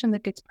 Every session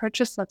that gets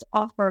purchased, let's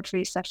offer a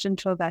free session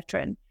to a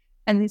veteran.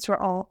 And these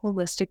were all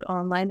holistic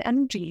online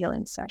energy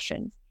healing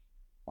sessions.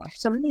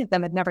 So many of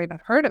them had never even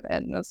heard of it.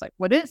 And I was like,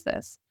 what is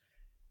this?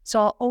 So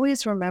I'll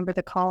always remember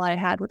the call I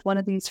had with one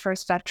of these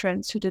first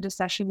veterans who did a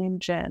session named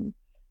Jim.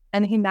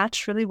 And he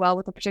matched really well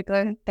with a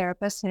particular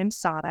therapist named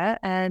Sada.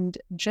 And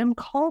Jim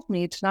called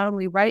me to not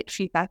only write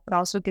feedback, but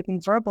also give me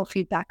verbal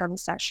feedback on the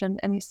session.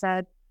 And he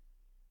said,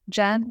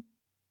 Jen,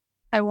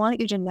 I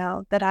want you to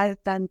know that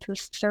I've been through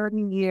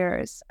 30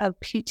 years of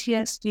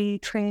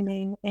PTSD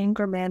training,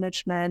 anger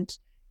management,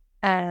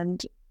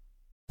 and...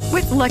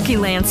 With Lucky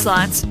Land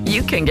Slots,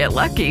 you can get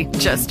lucky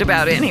just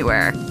about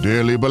anywhere.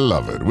 Dearly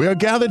beloved, we are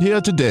gathered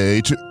here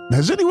today to...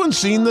 Has anyone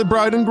seen the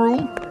bride and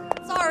groom?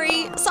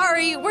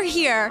 Sorry, we're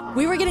here.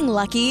 We were getting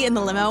lucky in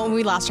the limo and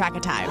we lost track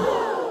of time.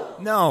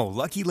 No,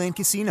 Lucky Land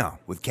Casino,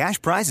 with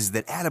cash prizes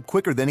that add up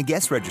quicker than a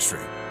guest registry.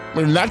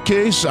 In that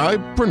case, I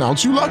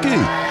pronounce you lucky.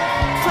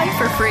 Play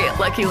for free at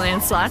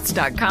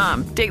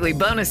LuckyLandSlots.com. Daily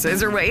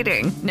bonuses are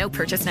waiting. No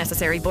purchase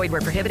necessary. Void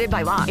where prohibited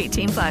by law.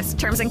 18+.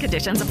 Terms and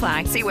conditions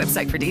apply. See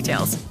website for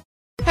details.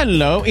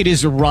 Hello, it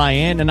is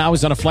Ryan, and I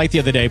was on a flight the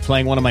other day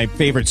playing one of my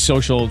favorite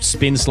social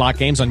spin slot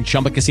games on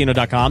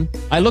ChumbaCasino.com.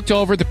 I looked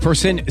over at the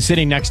person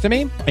sitting next to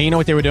me, and you know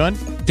what they were doing?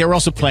 They were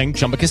also playing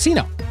Chumba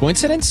Casino.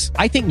 Coincidence?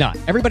 I think not.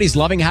 Everybody's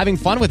loving having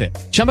fun with it.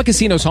 Chumba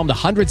Casino is home to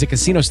hundreds of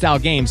casino-style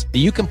games that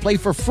you can play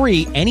for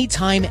free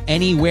anytime,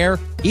 anywhere,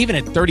 even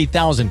at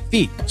 30,000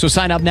 feet. So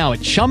sign up now at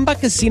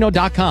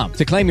ChumbaCasino.com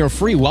to claim your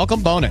free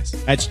welcome bonus.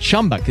 That's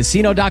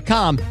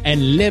ChumbaCasino.com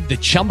and live the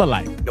Chumba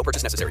life. No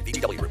purchase necessary.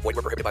 VGW. Void where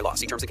prohibited by law.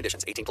 See terms and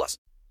conditions. 18+.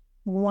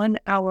 1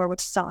 hour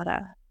with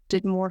Sada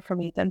did more for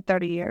me than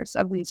 30 years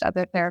of these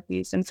other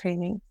therapies and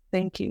training.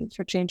 Thank you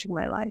for changing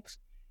my life.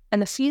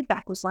 And the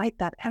feedback was like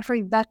that.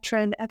 Every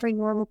veteran, every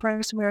normal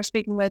person we were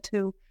speaking with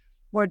who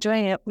were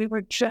doing it, we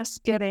were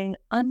just getting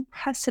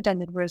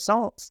unprecedented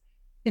results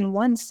in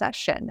one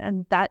session.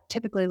 And that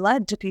typically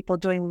led to people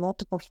doing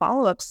multiple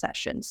follow-up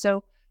sessions.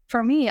 So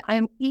for me, I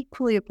am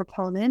equally a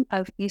proponent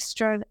of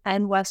Eastern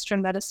and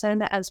Western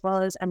medicine as well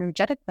as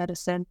energetic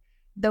medicine.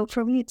 Though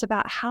for me, it's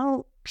about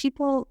how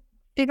people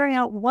figuring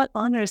out what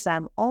honors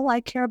them. All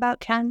I care about,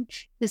 Ken,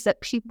 is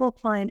that people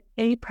find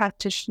a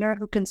practitioner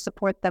who can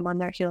support them on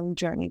their healing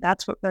journey.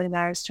 That's what really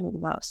matters to me the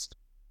most.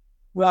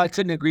 Well, I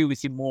couldn't agree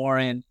with you more.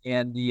 And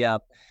the,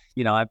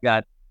 I've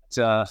got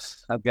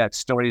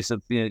stories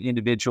of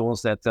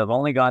individuals that have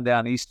only gone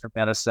down Eastern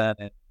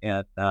medicine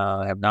and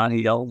have not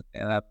healed.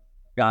 And I've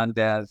gone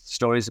down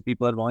stories of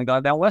people that have only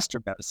gone down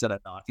Western medicine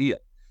and not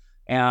healed.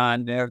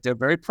 And they're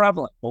very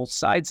prevalent, both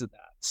sides of that.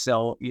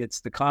 So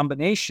it's the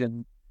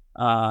combination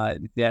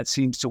that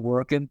seems to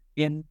work, and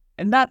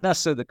not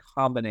necessarily the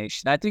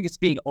combination. I think it's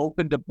being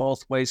open to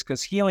both ways,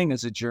 because healing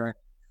is a journey,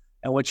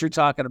 and what you're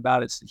talking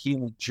about is the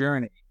healing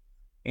journey,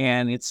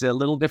 and it's a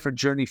little different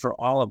journey for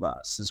all of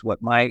us, is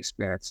what my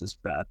experience has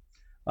been.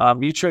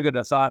 You triggered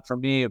a thought for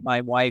me of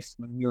my wife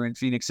when we were in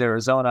Phoenix,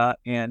 Arizona,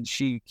 and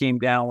she came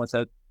down with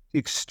an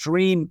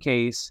extreme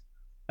case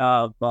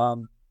of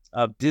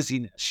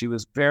dizziness. She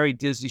was very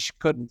dizzy. She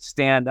couldn't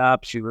stand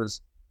up. She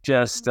was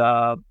just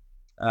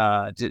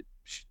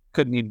she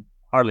couldn't even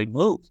hardly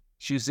move.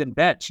 She was in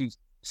bed. She was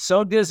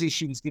so dizzy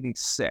she was getting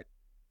sick.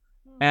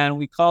 And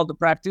we called the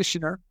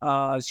practitioner.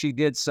 She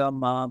did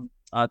some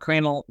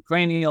cranial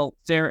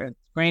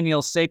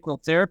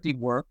sacral therapy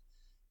work,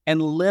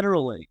 and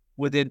literally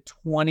within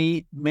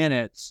 20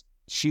 minutes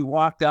she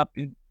walked up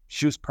and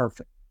she was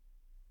perfect,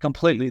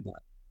 completely done.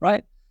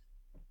 Right?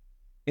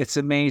 It's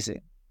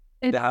amazing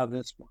how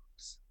this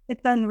works.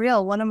 It's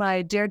unreal. One of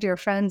my dear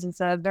friends is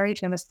a very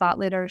famous thought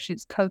leader.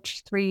 She's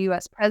coached 3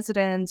 U.S.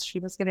 presidents. She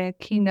was getting a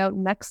keynote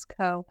in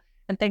Mexico.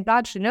 And thank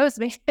God she knows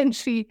me. And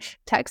she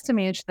texted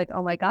me and she's like,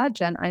 oh my God,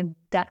 Jen, I'm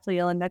deathly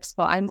ill in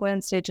Mexico. I'm going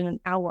on stage in an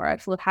hour. I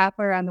flew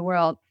halfway around the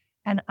world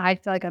and I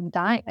feel like I'm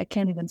dying. I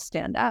can't even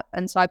stand up.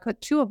 And so I put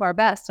 2 of our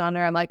best on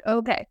her. I'm like,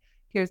 okay,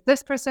 here's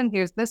this person.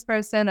 Here's this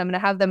person. I'm going to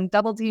have them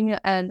double team you.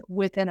 And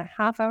within a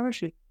half hour,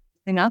 she was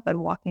sitting up and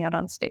walking out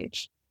on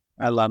stage.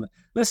 I love it.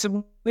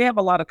 Listen, we have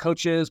a lot of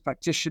coaches,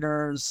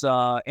 practitioners,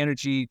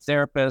 energy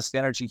therapists,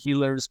 energy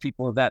healers,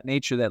 people of that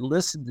nature that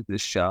listen to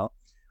this show.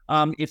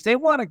 If they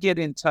want to get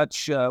in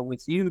touch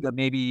with you to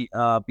maybe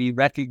be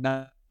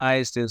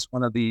recognized as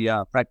one of the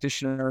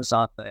practitioners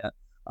on the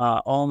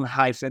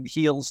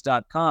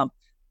om-heals.com,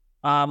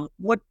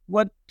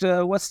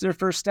 what's their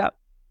first step?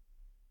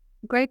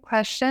 Great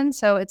question.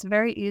 So it's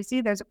very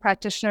easy. There's a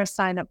practitioner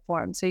sign-up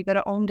form. So you go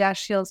to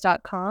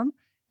om-heals.com.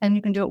 And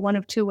you can do it one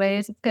of 2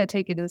 ways. It's going to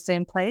take you to the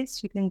same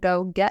place. You can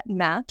go get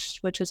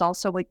matched, which is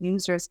also what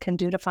users can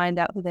do to find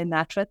out who they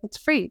match with. It's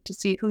free to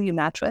see who you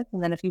match with.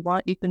 And then if you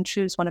want, you can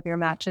choose one of your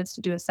matches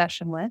to do a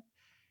session with.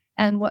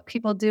 And what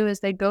people do is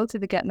they go through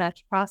the get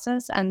matched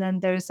process, and then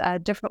there's a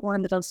different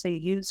one that'll say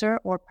user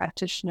or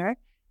practitioner.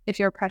 If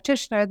you're a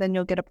practitioner, then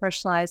you'll get a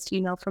personalized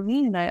email from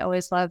me. And I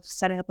always love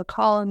setting up a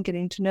call and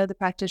getting to know the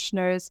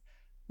practitioners.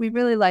 We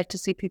really like to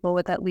see people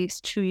with at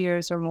least 2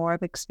 years or more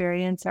of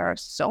experience. There are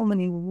so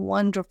many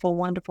wonderful,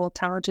 wonderful,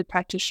 talented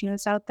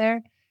practitioners out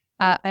there.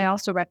 I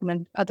also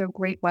recommend other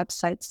great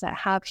websites that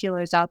have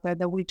healers out there,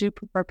 that we do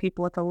prefer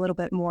people with a little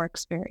bit more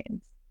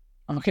experience.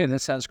 Okay, that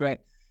sounds great.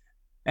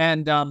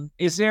 And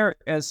is there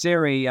a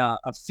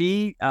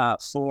fee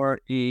for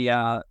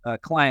a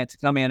client to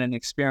come in and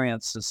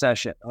experience the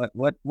session?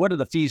 What do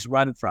the fees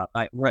run from?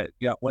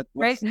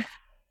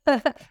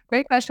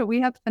 Great question.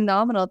 We have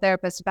phenomenal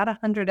therapists, about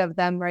 100 of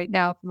them right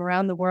now from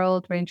around the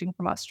world, ranging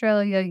from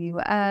Australia,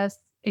 US,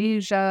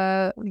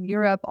 Asia,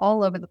 Europe,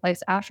 all over the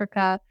place,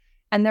 Africa.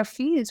 And their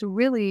fees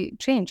really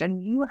change.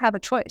 And you have a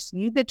choice.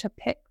 You get to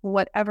pick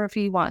whatever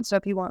fee you want. So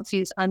if you want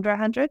fees under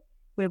 100,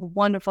 we have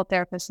wonderful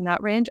therapists in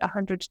that range,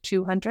 100 to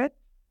 200.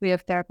 We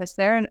have therapists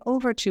there, and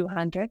over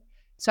 200.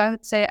 So I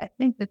would say, I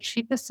think the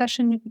cheapest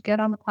session you could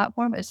get on the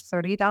platform is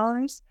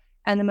 $30.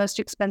 And the most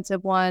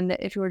expensive one,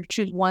 if you were to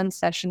choose one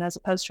session as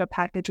opposed to a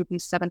package, would be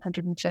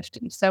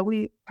 $750. So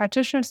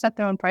practitioners set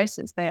their own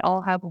prices. They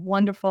all have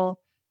wonderful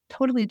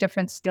totally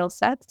different skill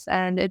sets,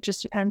 and it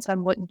just depends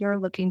on what you're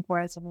looking for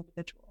as an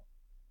individual.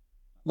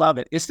 Love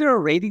it. Is there a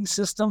rating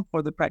system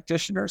for the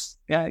practitioners?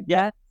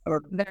 Yeah.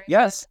 Or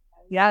yes.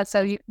 Yeah,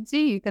 so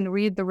you can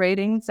read the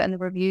ratings and the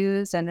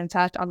reviews, and in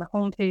fact, on the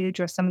homepage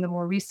or some of the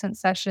more recent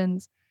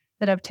sessions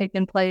that have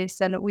taken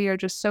place. And we are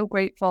just so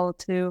grateful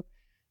to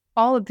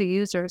all of the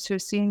users who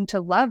seem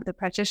to love the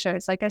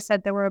practitioners. Like I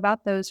said, there were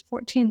about those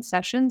 14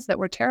 sessions that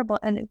were terrible,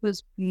 and it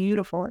was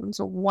beautiful. It was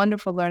a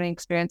wonderful learning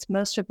experience.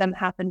 Most of them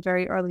happened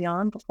very early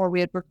on before we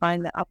had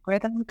refined the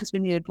algorithm because we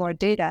needed more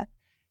data.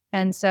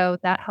 And so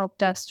that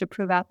helped us to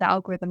prove out the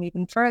algorithm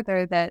even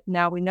further, that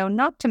now we know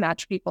not to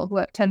match people who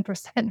have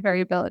 10%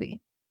 variability.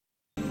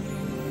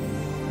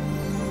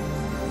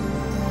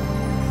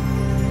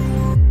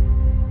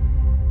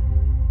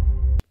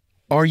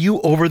 Are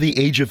you over the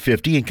age of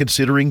 50 and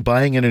considering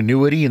buying an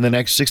annuity in the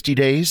next 60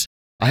 days?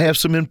 I have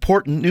some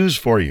important news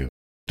for you.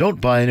 Don't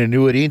buy an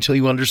annuity until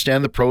you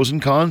understand the pros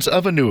and cons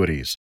of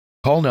annuities.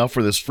 Call now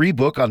for this free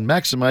book on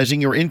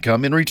maximizing your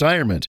income in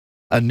retirement.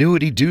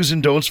 Annuity Do's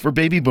and Don'ts for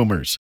Baby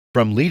Boomers,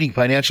 from leading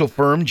financial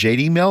firm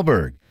J.D.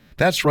 Mellberg.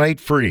 That's right,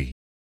 free.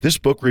 This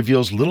book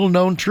reveals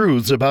little-known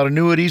truths about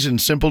annuities in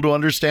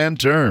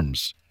simple-to-understand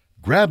terms.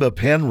 Grab a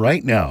pen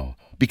right now,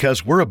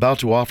 because we're about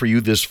to offer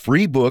you this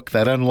free book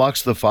that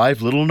unlocks the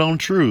 5 little-known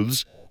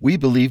truths we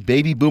believe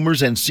baby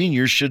boomers and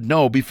seniors should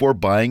know before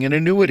buying an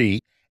annuity,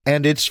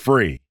 and it's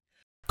free.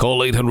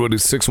 Call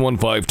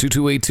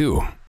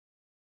 800-615-2282.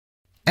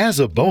 As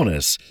a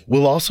bonus,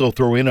 we'll also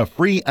throw in a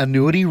free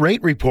annuity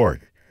rate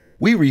report.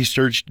 We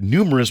researched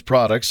numerous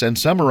products and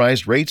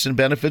summarized rates and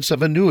benefits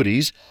of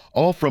annuities,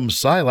 all from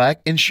Silac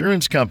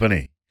Insurance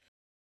Company.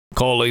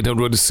 Call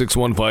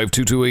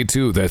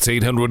 800-615-2282. That's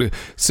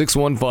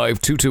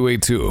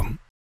 800-615-2282.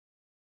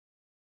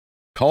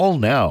 Call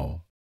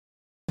now.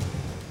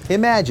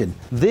 Imagine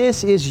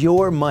this is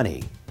your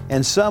money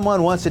and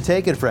someone wants to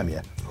take it from you.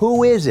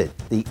 Who is it?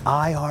 The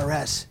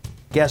IRS.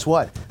 Guess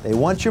what? They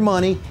want your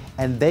money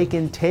and they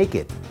can take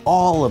it,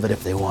 all of it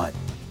if they want.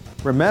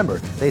 Remember,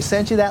 they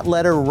sent you that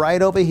letter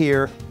right over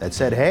here that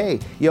said, hey,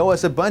 you owe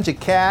us a bunch of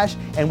cash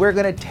and we're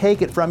going to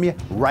take it from you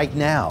right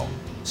now.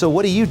 So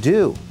what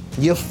do?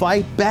 You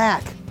fight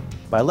back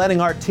by letting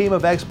our team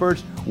of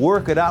experts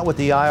work it out with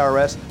the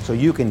IRS so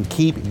you can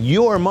keep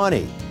your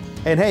money.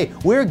 And hey,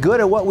 we're good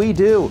at what we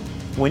do.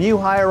 When you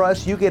hire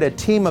us, you get a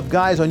team of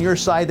guys on your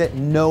side that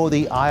know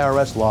the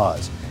IRS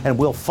laws, and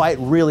we'll fight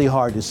really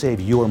hard to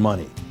save your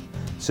money.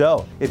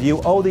 So if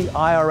you owe the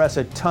IRS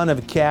a ton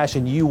of cash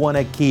and you want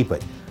to keep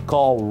it,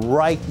 call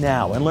right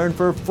now and learn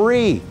for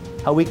free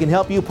how we can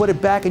help you put it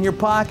back in your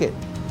pocket.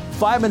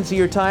 5 minutes of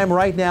your time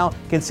right now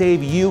can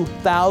save you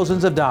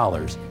thousands of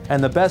dollars.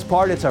 And the best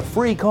part, it's a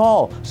free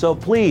call. So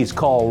please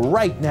call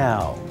right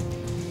now.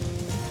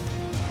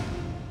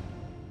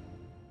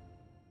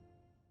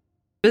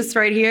 This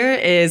right here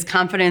is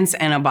confidence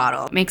in a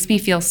bottle. It makes me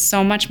feel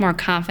so much more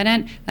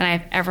confident than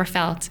I've ever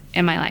felt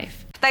in my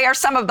life. They are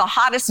some of the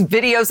hottest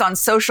videos on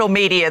social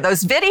media.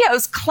 Those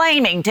videos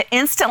claiming to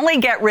instantly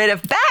get rid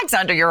of bags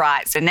under your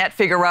eyes. Annette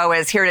Figueroa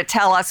is here to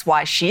tell us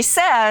why she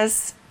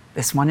says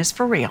this one is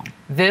for real.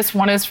 This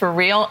one is for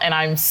real, and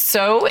I'm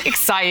so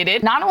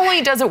excited. Not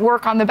only does it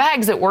work on the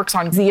bags, it works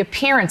on the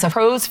appearance of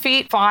crow's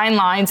feet, fine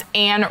lines,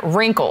 and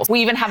wrinkles.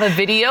 We even have a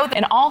video,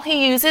 and all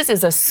he uses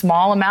is a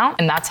small amount,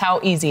 and that's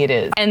how easy it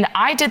is. And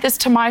I did this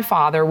to my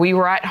father. We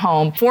were at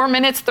home, 4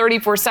 minutes,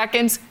 34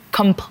 seconds,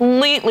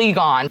 completely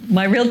gone.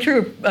 My real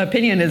true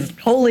opinion is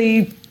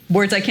holy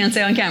words I can't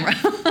say on camera.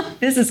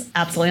 This is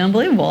absolutely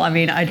unbelievable. I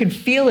mean, I could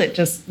feel it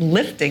just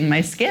lifting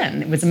my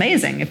skin. It was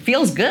amazing. It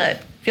feels good.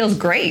 Feels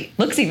great.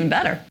 Looks even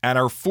better. At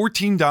our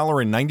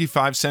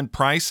 $14.95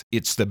 price,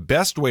 it's the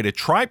best way to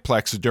try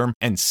Plexiderm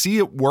and see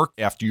it work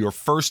after your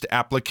first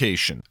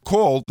application.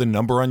 Call the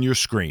number on your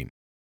screen.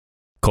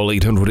 Call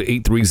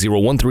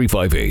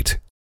 800-830-1358.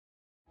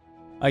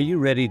 Are you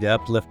ready to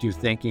uplift your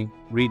thinking,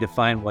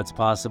 redefine what's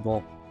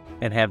possible,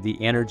 and have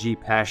the energy,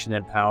 passion,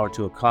 and power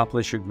to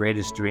accomplish your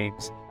greatest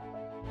dreams?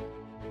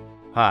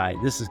 Hi,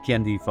 this is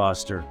Ken D.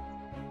 Foster.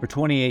 For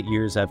 28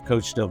 years, I've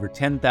coached over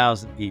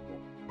 10,000 people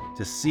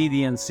to see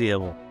the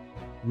unseeable,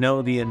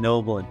 know the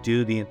unknowable, and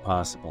do the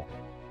impossible.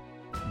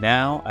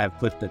 Now, I've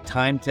put the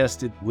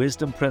time-tested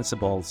wisdom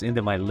principles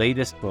into my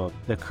latest book,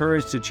 The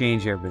Courage to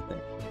Change Everything: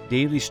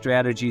 Daily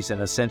Strategies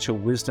and Essential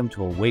Wisdom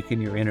to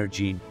Awaken Your Inner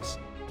Genius.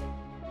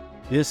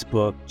 This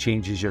book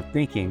changes your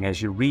thinking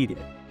as you read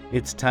it.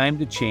 It's time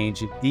to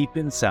change it deep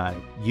inside.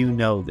 You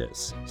know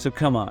this. So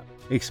come on,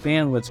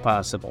 expand what's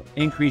possible,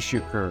 increase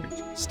your courage,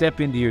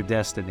 step into your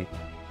destiny,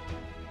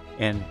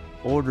 and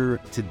order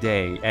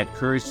today at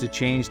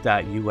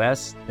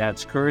couragetochange.us.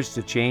 That's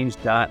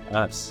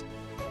couragetochange.us.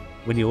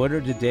 When you order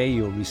today,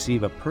 you'll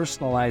receive a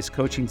personalized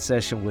coaching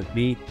session with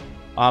me.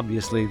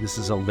 Obviously, this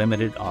is a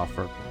limited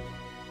offer.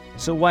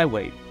 So why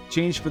wait?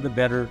 Change for the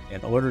better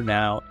and order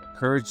now at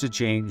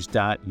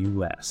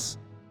couragetochange.us.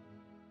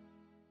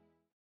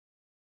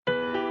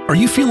 Are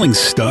you feeling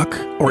stuck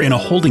or in a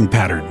holding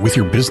pattern with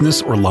your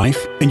business or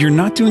life and you're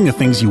not doing the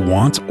things you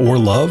want or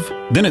love?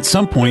 Then at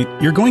some point,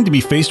 you're going to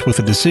be faced with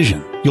a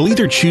decision. You'll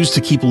either choose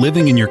to keep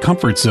living in your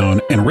comfort zone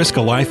and risk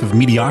a life of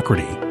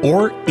mediocrity,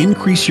 or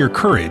increase your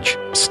courage,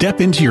 step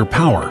into your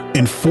power,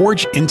 and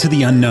forge into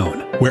the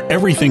unknown, where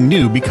everything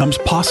new becomes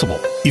possible.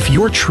 If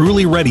you're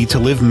truly ready to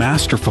live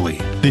masterfully,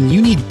 then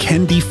you need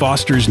Ken D.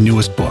 Foster's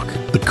newest book,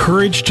 The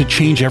Courage to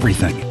Change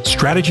Everything,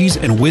 Strategies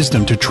and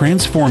Wisdom to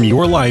Transform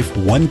Your Life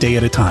One Day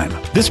at a Time.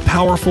 This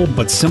powerful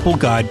but simple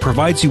guide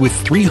provides you with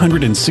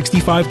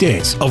 365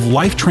 days of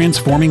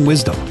life-transforming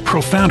wisdom,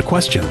 profound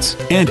questions,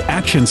 and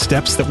action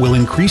steps that will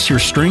increase your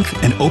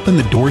strength and open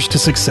the doors to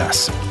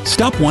success.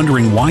 Stop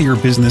wondering why your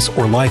business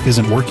or life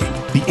isn't working.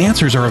 The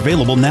answers are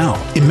available now.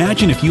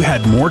 Imagine if you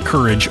had more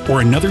courage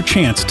or another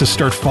chance to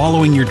start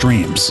following your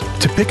dreams.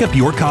 To pick up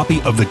your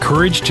copy of The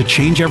Courage to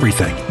Change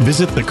Everything,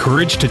 visit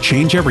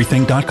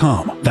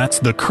thecouragetochangeeverything.com. That's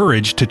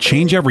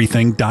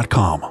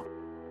thecouragetochangeeverything.com.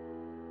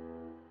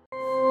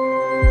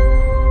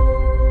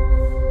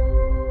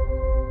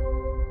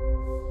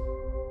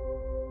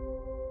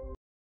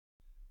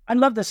 I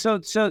love this. So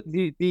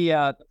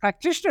the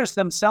practitioners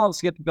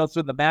themselves get to go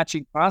through the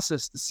matching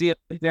process to see if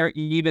they're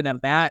even a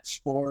match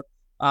for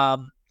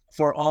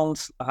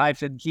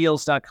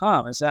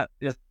owns-heels.com.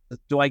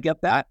 Do I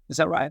get that? Is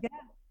that right? Yeah,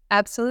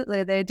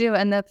 absolutely, they do.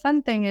 And the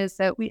fun thing is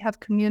that we have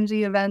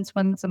community events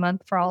once a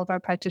month for all of our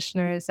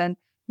practitioners, and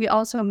we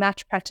also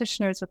match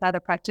practitioners with other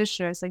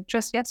practitioners. Like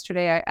just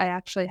yesterday, I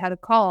actually had a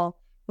call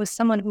with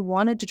someone who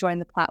wanted to join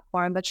the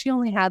platform, but she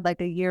only had like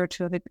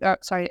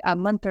a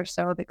month or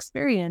so of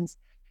experience.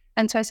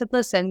 And so I said,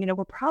 listen,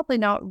 we're probably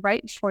not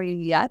right for you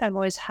yet. I'm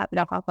always happy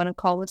to hop on a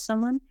call with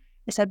someone.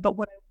 I said, but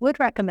what I would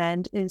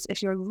recommend is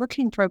if you're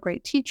looking for a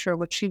great teacher,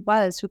 which she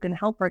was, who can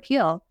help her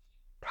heal,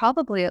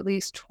 probably at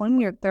least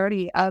 20 or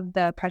 30 of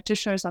the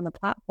practitioners on the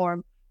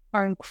platform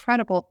are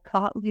incredible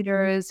thought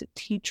leaders,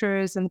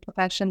 teachers in the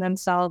profession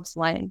themselves.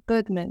 Lion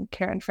Goodman,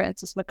 Karen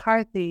Francis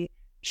McCarthy,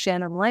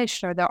 Shannon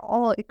Leishner. They're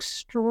all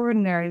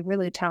extraordinary,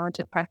 really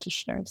talented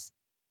practitioners.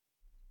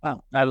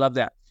 Wow, I love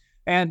that.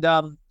 And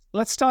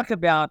let's talk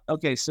about,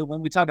 so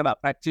when we talk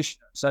about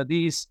practitioners, are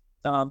these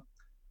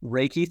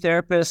Reiki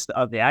therapists?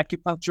 Are they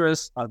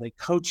acupuncturists? Are they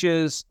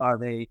coaches? Are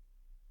they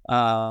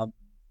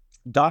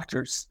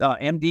doctors,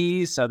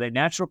 MDs? Are they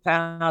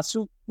naturopaths?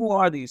 Who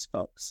are these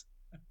folks?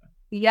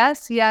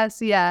 Yes,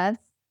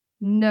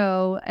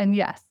 no, and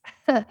yes.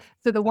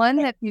 So the one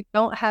that we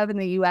don't have in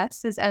the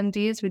US is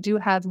MDs. We do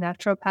have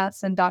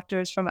naturopaths and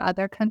doctors from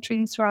other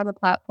countries who are on the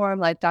platform,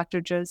 like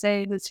Dr.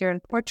 Jose, who's here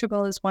in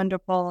Portugal, is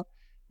wonderful.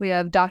 We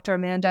have Dr.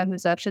 Amanda,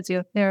 who's a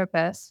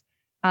physiotherapist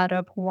out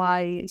of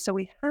Hawaii. So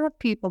we have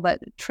people, but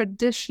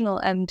traditional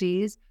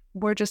MDs,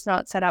 we're just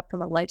not set up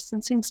from a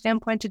licensing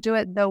standpoint to do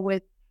it, though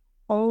with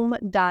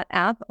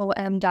om.app,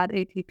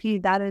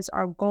 om.app, that is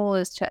our goal,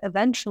 is to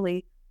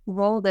eventually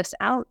roll this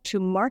out to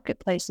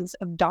marketplaces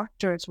of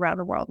doctors around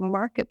the world,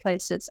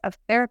 marketplaces of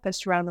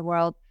therapists around the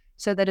world,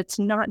 so that it's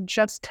not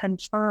just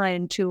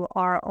confined to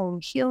our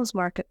own Heels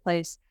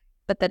marketplace,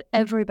 but that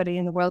everybody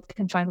in the world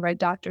can find the right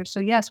doctor. So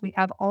yes, we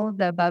have all of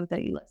the above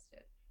that you listed.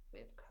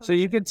 So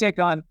you can take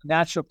on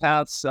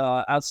naturopaths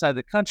outside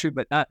the country,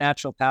 but not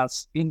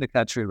naturopaths in the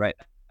country right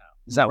now.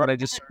 Is that what I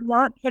just heard?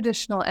 Not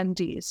traditional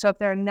MDs. So if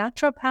they're a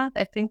naturopath,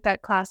 I think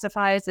that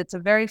classifies, it's a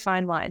very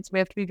fine line. So we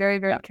have to be very,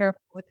 very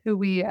careful with who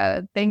we,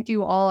 thank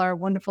you all, our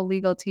wonderful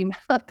legal team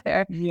out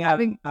there. Yeah.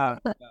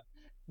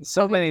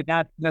 So many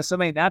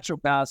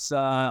naturopaths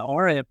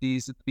or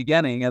MDs at the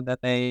beginning, and then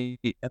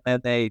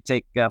they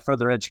take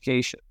further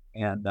education.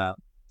 And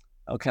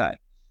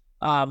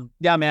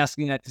I'm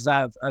asking that because I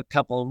have a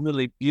couple of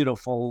really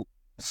beautiful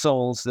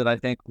souls that I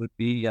think would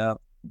be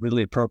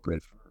really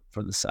appropriate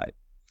for the site.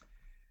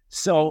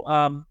 So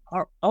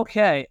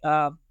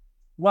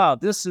wow,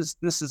 this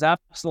is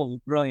absolutely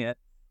brilliant.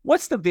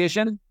 What's the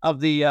vision of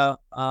the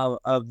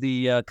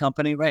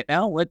company right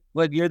now?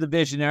 What you're the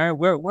visionary?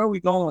 Where are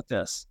we going with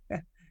this?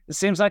 It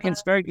seems like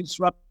it's very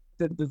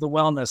disruptive to the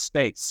wellness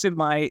space, in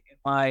my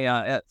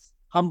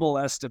humble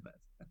estimate.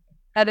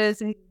 That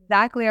is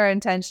exactly our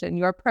intention.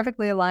 You're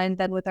perfectly aligned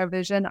then with our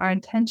vision. Our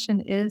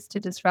intention is to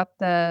disrupt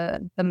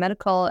the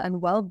medical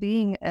and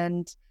well-being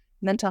and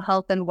mental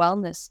health and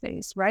wellness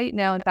space. Right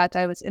now, in fact,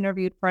 I was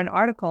interviewed for an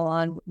article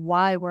on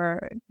why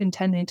we're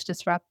intending to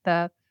disrupt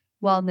the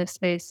wellness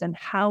space and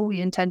how we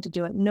intend to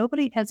do it.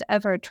 Nobody has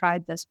ever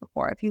tried this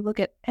before. If you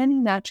look at any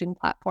matching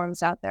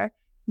platforms out there,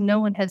 no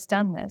one has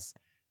done this.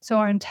 So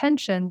our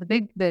intention, the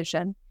big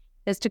vision,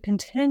 is to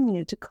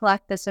continue to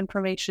collect this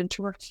information,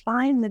 to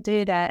refine the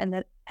data, and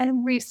that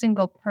every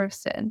single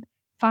person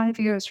 5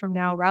 years from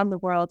now around the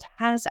world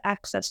has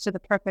access to the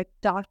perfect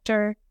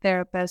doctor,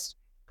 therapist,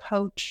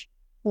 coach,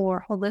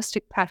 or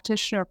holistic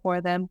practitioner for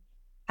them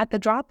at the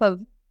drop of,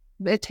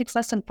 it takes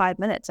less than 5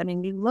 minutes. I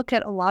mean, you look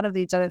at a lot of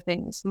these other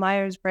things,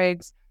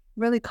 Myers-Briggs,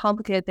 really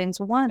complicated things.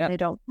 One, they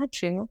don't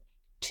touch you.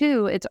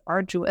 Two, it's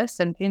arduous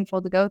and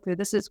painful to go through.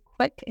 This is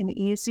quick and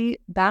easy,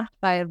 backed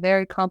by a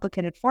very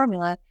complicated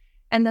formula.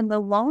 And then the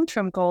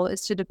long-term goal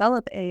is to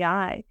develop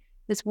AI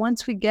is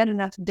once we get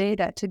enough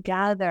data to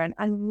gather, and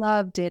I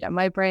love data.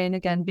 My brain,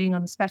 again, being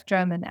on the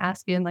spectrum and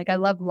asking, like, I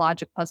love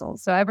logic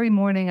puzzles. So every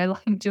morning I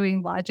love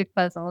doing logic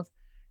puzzles.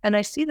 And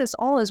I see this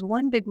all as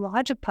one big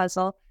logic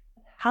puzzle.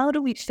 How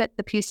do we fit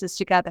the pieces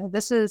together?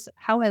 This is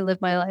how I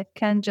live my life,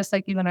 Ken, just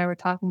like you and I were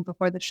talking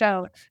before the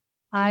show.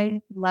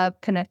 I love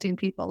connecting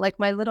people. Like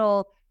my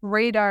little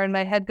radar in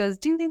my head goes,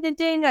 ding, ding, ding,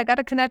 ding. I got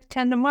to connect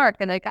Ken to Mark,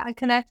 and I got to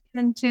connect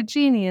Ken to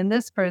Jeannie and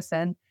this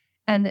person.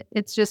 And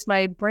it's just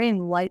my brain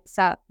lights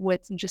up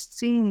with just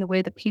seeing the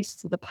way the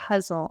pieces of the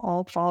puzzle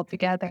all fall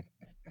together.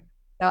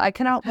 So I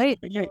cannot wait.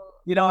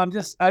 You know, I'm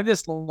just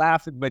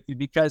laughing with you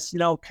because, you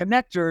know,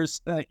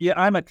 connectors,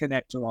 I'm a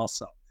connector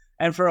also.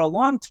 And for a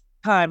long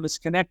time, as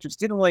connectors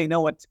didn't really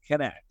know what to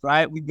connect,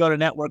 right? We'd go to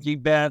network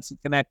events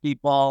and connect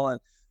people.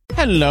 And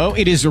Hello,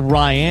 it is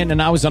Ryan,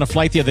 and I was on a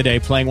flight the other day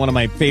playing one of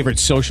my favorite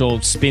social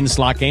spin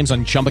slot games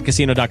on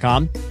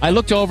ChumbaCasino.com. I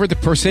looked over at the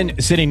person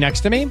sitting next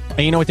to me, and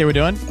you know what they were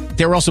doing?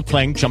 They were also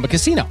playing Chumba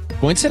Casino.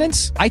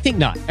 Coincidence? I think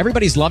not.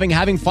 Everybody's loving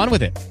having fun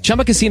with it.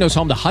 Chumba Casino is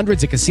home to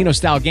hundreds of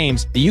casino-style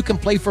games that you can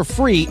play for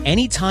free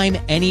anytime,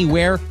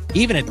 anywhere,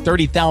 even at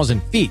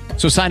 30,000 feet.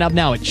 So sign up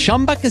now at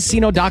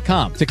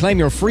ChumbaCasino.com to claim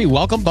your free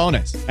welcome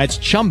bonus. That's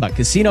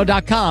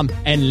ChumbaCasino.com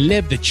and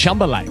live the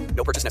Chumba life.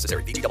 No purchase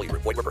necessary. VGW.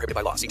 Void where prohibited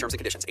by law. See terms and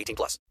conditions.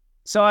 18+.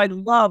 so I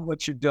love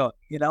what you're doing,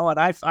 you know, and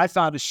I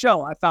found a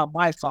show. I found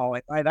my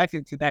following, right? I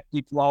can connect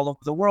people all over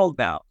the world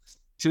now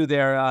to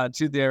their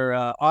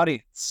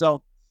audience.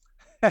 So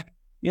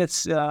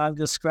it's I'm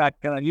just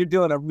cracking on. You're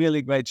doing a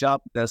really great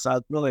job with this. I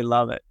really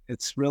love it.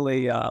 It's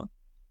really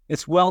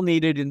it's well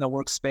needed in the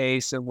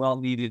workspace and well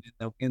needed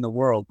in the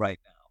world right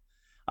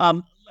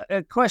now.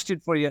 A question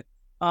for you: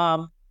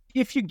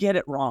 if you get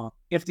it wrong,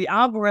 if the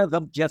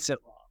algorithm gets it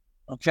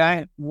wrong,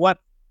 okay, what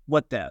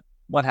then?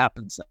 What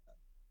happens then?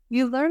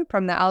 You learn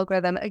from the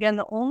algorithm. Again,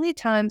 the only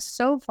time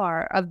so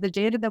far of the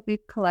data that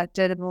we've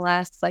collected in the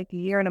last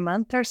year and a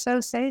month or so,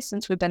 say,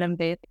 since we've been in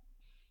beta,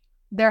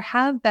 there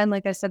have been,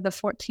 like I said, the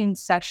 14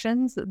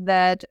 sessions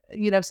that,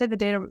 say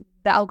the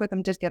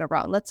algorithm did get it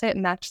wrong. Let's say it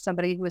matched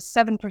somebody who was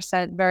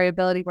 7%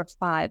 variability where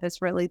 5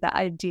 is really the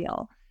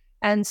ideal.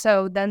 And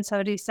so then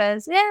somebody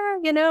says,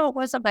 it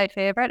wasn't my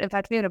favorite. In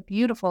fact, we had a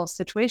beautiful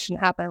situation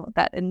happen with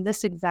that in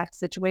this exact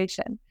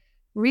situation.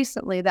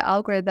 Recently, the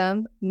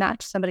algorithm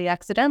matched somebody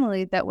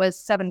accidentally that was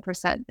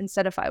 7%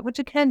 instead of 5, which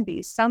it can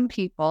be. Some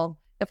people,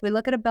 if we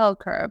look at a bell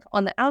curve,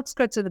 on the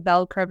outskirts of the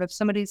bell curve, if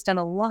somebody's done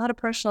a lot of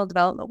personal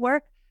development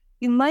work,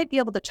 you might be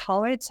able to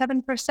tolerate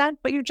 7%,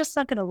 but you're just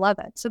not going to love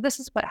it. So this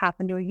is what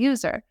happened to a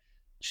user.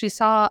 She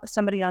saw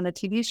somebody on a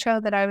TV show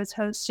that I was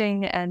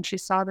hosting, and she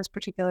saw this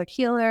particular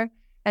healer,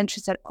 and she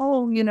said,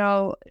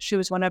 she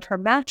was one of her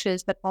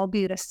matches, but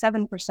albeit a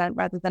 7%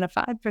 rather than a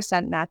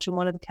 5% match in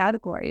one of the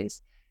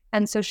categories.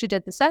 And so she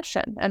did the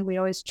session, and we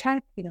always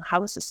check,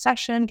 how was the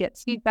session, get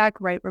feedback,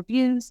 write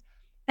reviews.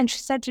 And she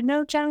said, Jen,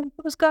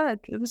 it was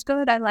good. It was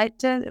good. I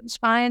liked it. It was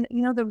fine.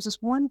 There was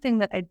this one thing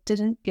that I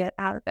didn't get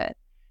out of it.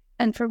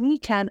 And for me,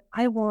 Ken,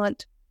 I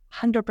want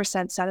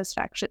 100%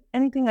 satisfaction.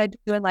 Anything I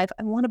do in life,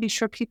 I want to be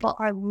sure people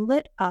are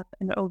lit up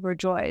and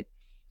overjoyed.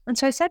 And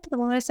so I said to the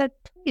woman,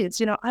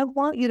 please, I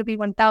want you to be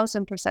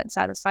 1,000%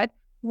 satisfied.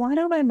 Why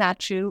don't I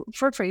match you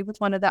for free with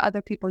one of the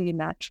other people you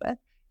match with?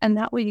 And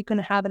that way you can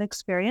have an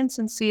experience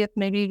and see if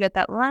maybe you get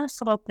that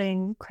last little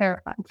thing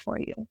clarified for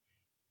you.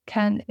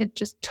 Ken, it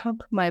just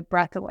took my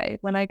breath away.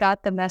 When I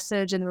got the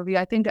message and the review,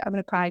 I think I'm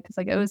going to cry because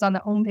it was on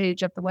the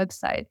homepage of the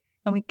website.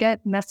 And we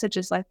get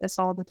messages like this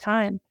all the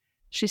time.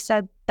 She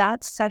said,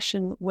 that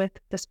session with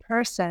this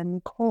person,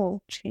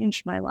 Nicole,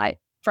 changed my life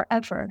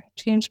forever,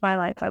 changed my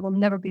life. I will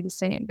never be the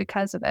same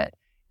because of it.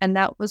 And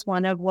that was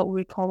one of what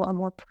we call a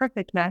more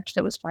perfect match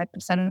that was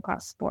 5%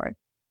 across the board.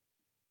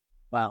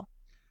 Wow.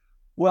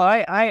 Well,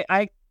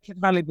 I can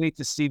hardly wait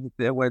to see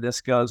where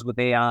this goes with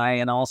AI.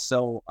 And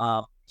also,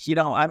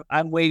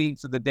 I'm waiting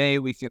for the day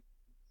we can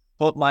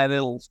put my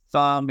little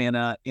thumb in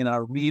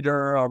a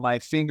reader, or my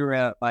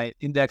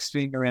index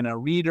finger in a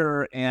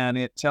reader, and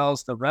it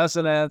tells the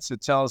resonance,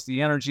 it tells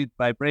the energy,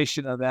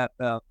 vibration of that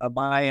of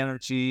my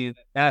energy, and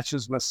it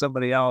matches with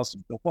somebody else.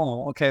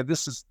 Oh, okay,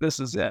 this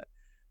is it.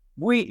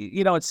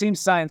 It seems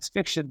science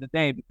fiction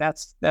today, but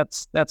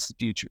that's the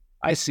future.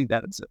 I see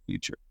that as the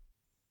future.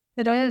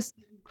 It is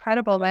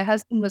incredible. My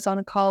husband was on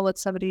a call with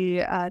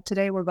somebody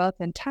today. We're both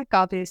in tech,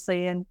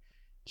 obviously, and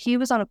he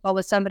was on a call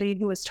with somebody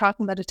who was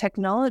talking about a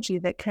technology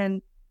that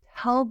can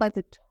tell by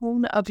the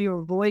tone of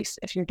your voice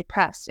if you're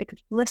depressed. It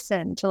could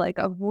listen to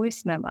a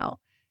voice memo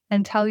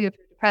and tell you if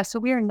you're depressed. So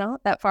we are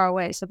not that far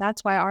away. So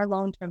that's why our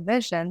long-term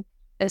vision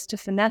is to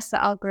finesse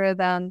the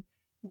algorithm,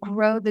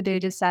 grow the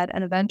data set,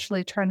 and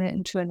eventually turn it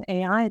into an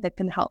AI that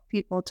can help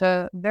people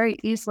to very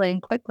easily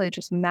and quickly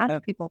just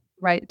match people,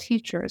 right?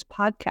 Teachers,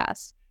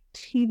 podcasts,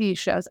 TV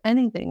shows,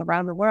 anything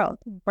around the world,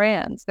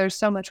 brands. There's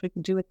so much we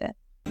can do with it.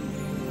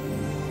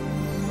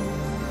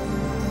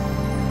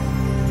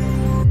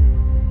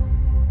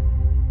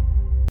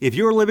 If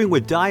you're living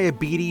with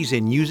diabetes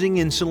and using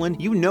insulin,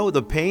 you know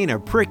the pain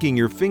of pricking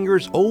your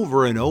fingers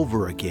over and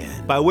over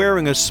again. By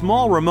wearing a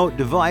small remote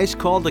device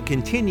called a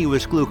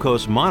continuous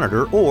glucose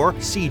monitor, or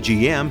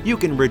CGM, you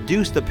can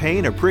reduce the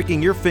pain of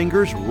pricking your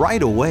fingers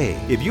right away.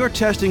 If you're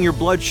testing your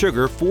blood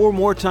sugar 4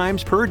 more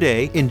times per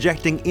day,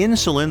 injecting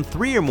insulin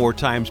 3 or more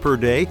times per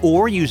day,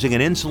 or using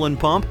an insulin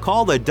pump,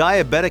 call the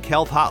Diabetic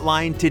Health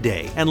Hotline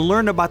today and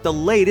learn about the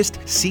latest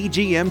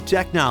CGM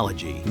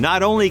technology.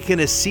 Not only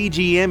can a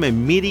CGM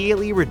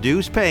immediately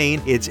reduce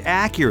pain, it's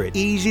accurate,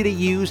 easy to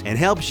use, and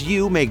helps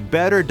you make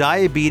better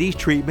diabetes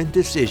treatment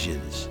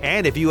decisions.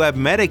 And if you have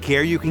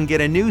Medicare, you can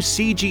get a new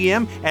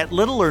CGM at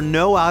little or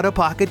no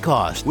out-of-pocket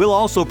cost. We'll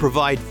also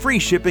provide free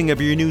shipping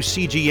of your new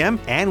CGM,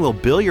 and we'll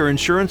bill your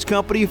insurance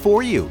company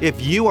for you.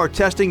 If you are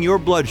testing your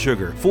blood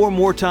sugar 4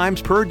 more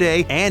times per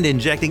day and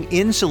injecting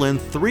insulin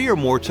 3 or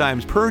more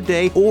times per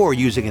day, or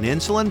using an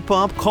insulin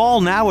pump,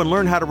 call now and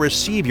learn how to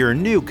receive your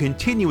new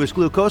continuous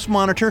glucose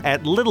monitor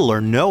at little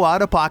or no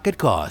out-of-pocket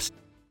cost.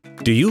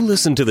 Do you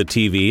listen to the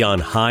TV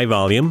on high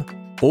volume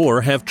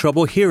or have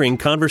trouble hearing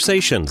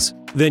conversations?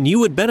 Then you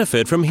would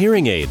benefit from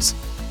hearing aids.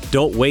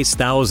 Don't waste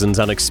thousands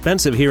on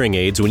expensive hearing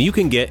aids when you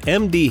can get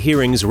MD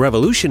Hearing's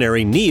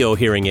revolutionary Neo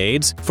hearing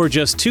aids for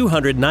just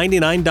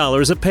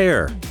 $299 a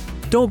pair.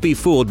 Don't be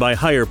fooled by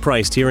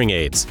higher-priced hearing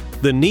aids.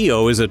 The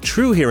Neo is a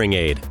true hearing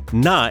aid,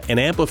 not an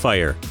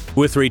amplifier.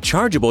 With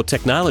rechargeable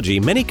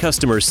technology, many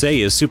customers say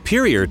is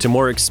superior to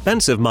more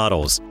expensive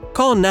models.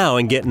 Call now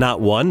and get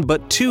not 1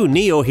 but 2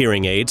 Neo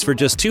hearing aids for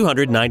just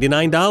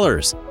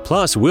 $299.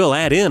 Plus, we'll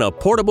add in a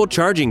portable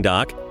charging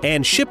dock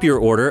and ship your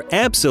order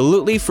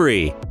absolutely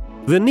free.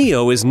 The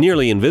Neo is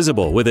nearly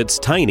invisible with its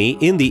tiny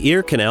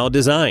in-the-ear canal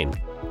design.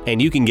 And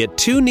you can get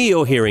 2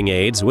 Neo hearing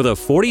aids with a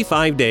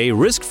 45-day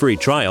risk-free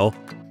trial,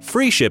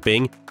 free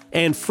shipping,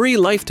 and free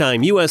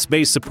lifetime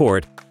US-based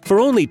support for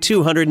only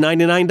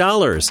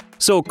 $299.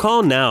 So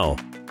call now.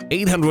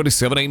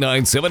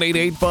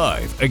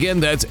 800-789-7885. Again,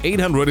 that's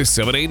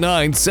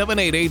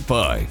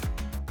 800-789-7885.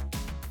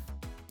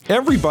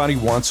 Everybody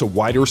wants a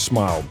wider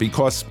smile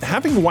because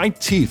having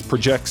white teeth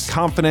projects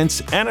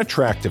confidence and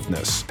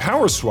attractiveness.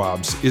 Power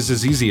Swabs is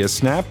as easy as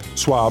snap,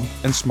 swab,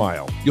 and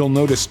smile. You'll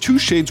notice 2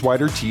 shades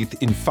whiter teeth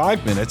in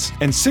 5 minutes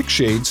and 6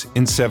 shades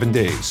in 7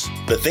 days.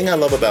 The thing I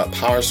love about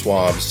Power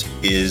Swabs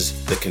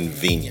is the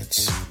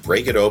convenience.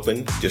 Break it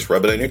open, just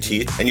rub it on your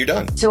teeth, and you're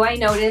done. So I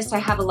noticed I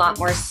have a lot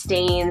more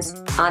stains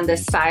on the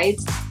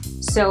sides.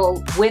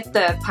 So with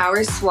the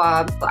Power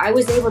Swab, I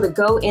was able to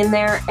go in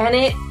there and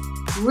it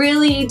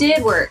really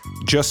did work.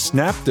 Just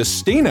snap the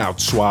stain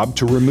out swab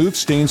to remove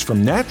stains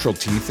from natural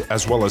teeth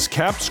as well as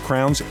caps,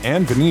 crowns,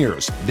 and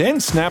veneers. Then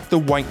snap the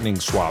whitening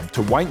swab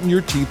to whiten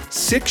your teeth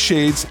 6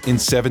 shades in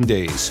 7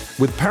 days.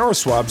 With Power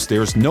Swabs,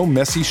 there's no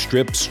messy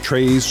strips,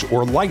 trays,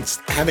 or lights.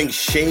 Having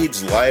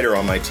shades lighter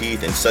on my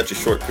teeth in such a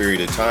short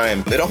period of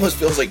time, it almost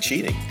feels like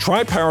cheating.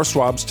 Try Power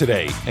Swabs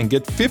today and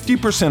get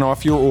 50%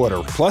 off your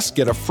order. Plus,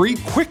 get a free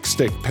quick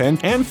stick pen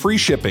and free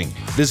shipping.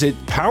 Visit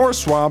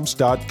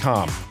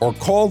powerswabs.com or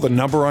call the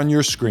number on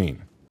your screen.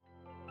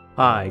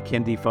 Hi,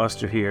 Ken D.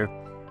 Foster here.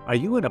 Are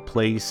you in a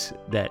place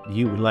that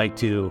you would like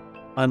to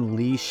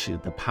unleash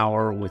the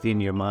power within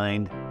your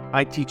mind?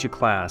 I teach a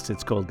class.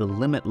 It's called The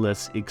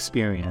Limitless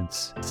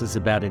Experience. This is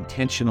about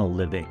intentional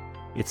living.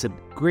 It's a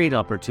great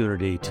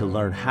opportunity to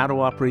learn how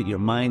to operate your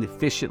mind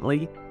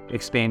efficiently,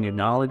 expand your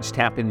knowledge,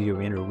 tap into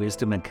your inner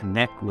wisdom, and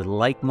connect with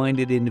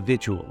like-minded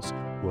individuals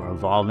who are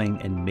evolving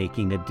and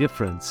making a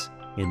difference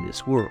in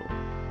this world.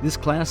 This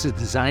class is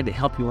designed to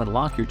help you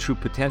unlock your true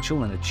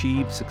potential and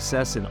achieve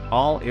success in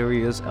all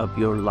areas of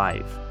your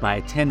life. By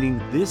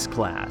attending this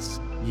class,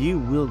 you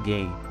will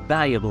gain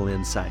valuable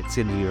insights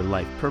into your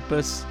life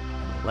purpose,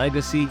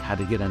 legacy, how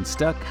to get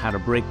unstuck, how to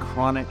break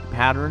chronic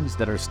patterns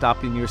that are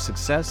stopping your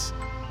success,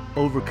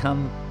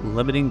 overcome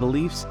limiting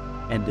beliefs,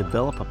 and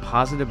develop a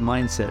positive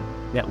mindset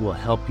that will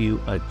help you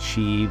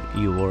achieve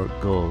your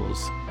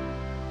goals.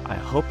 I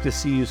hope to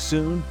see you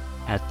soon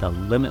at the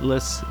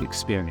Limitless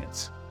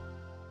Experience.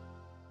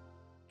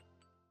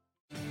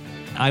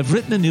 I've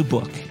written a new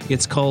book.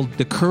 It's called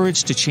The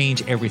Courage to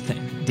Change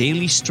Everything: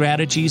 Daily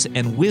Strategies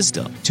and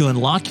Wisdom to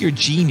Unlock Your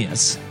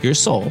Genius, your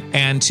soul,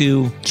 and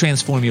to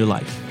transform your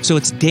life. So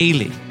it's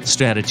daily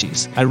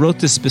strategies. I wrote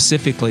this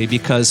specifically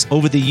because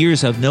over the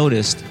years I've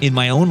noticed in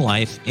my own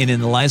life and in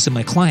the lives of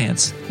my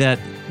clients that,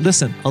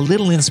 listen, a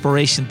little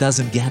inspiration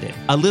doesn't get it.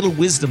 A little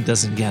wisdom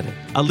doesn't get it.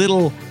 A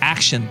little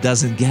action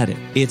doesn't get it.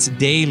 It's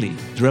daily,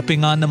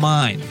 dripping on the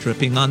mind,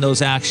 dripping on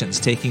those actions,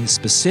 taking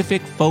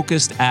specific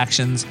focused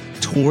actions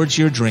towards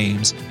your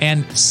dreams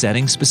and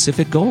setting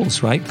specific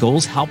goals, right?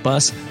 Goals help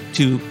us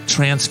to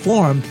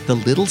transform the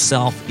little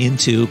self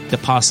into the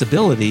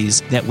possibilities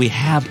that we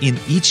have in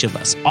each of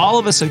us. All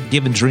of us are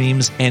given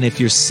dreams, and if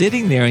you're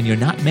sitting there and you're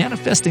not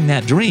manifesting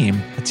that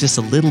dream, it's just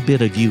a little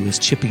bit of you is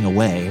chipping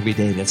away every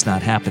day that's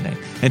not happening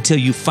until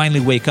you finally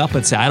wake up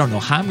and say, I don't know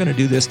how I'm going to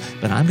do this,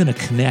 but I'm going to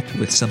connect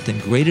with something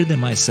greater than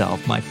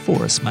myself, my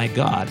force, my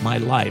God, my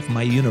life,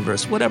 my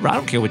universe, whatever. I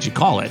don't care what you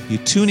call it. You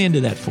tune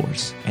into that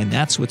force, and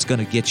that's what's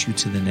going to get you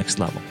to the next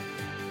level.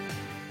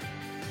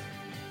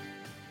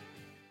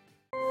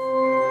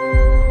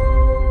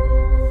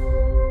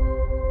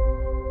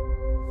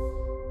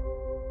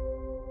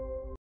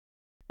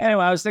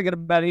 Anyway, I was thinking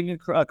about even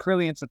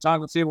Kirlian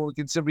photography, where we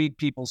can read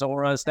people's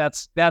auras.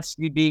 That's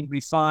being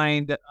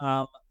refined.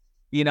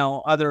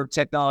 Other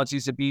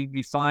technologies are being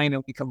refined,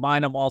 and we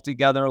combine them all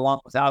together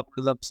along with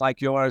algorithms like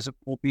yours.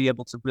 We'll be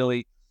able to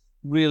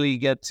really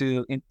get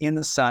to an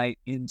insight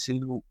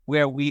into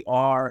where we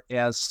are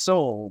as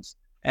souls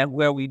and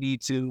where we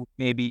need to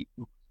maybe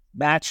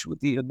match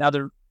with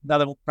another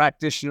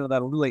practitioner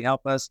that'll really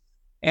help us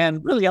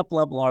and really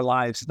up-level our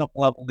lives and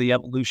up-level the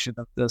evolution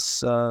of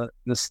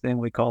this thing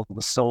we call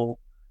the soul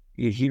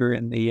here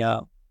in the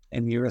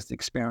Earth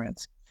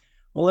experience.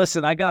 Well,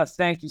 listen, I got to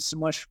thank you so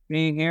much for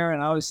being here.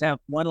 And I always have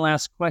one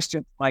last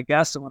question for my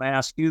guests. And when I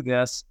ask you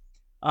this,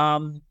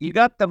 you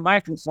got the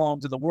microphone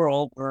to the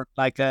world, or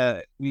like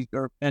we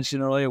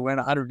mentioned earlier, we're in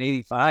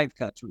 185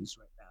 countries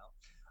right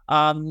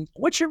now.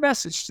 What's your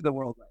message to the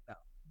world right now,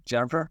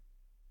 Jennifer?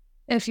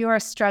 If you are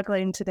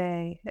struggling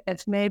today,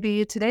 if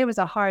maybe today was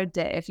a hard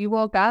day, if you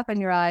woke up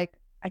and you're like,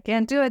 I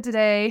can't do it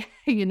today,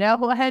 you know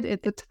what?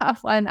 It's a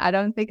tough one. I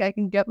don't think I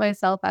can get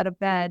myself out of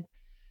bed.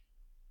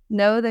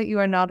 Know that you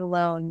are not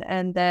alone,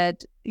 and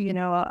that,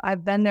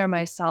 I've been there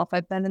myself.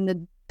 I've been in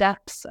the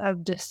depths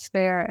of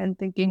despair and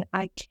thinking,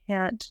 I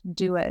can't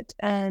do it.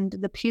 And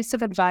the piece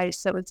of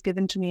advice that was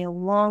given to me a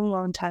long,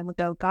 long time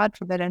ago, God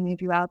forbid any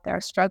of you out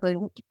there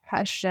struggling with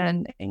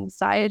depression,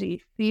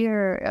 anxiety,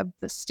 fear of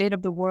the state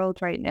of the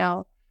world right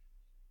now,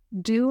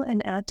 do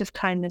an act of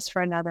kindness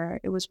for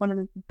another. It was one of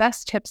the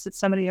best tips that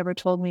somebody ever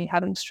told me,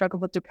 having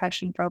struggled with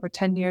depression for over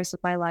 10 years of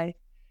my life,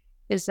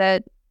 is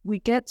that we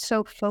get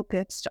so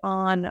focused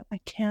on, I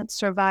can't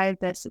survive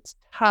this, it's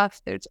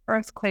tough, there's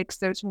earthquakes,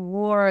 there's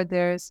war,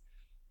 there's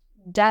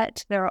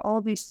debt, there are all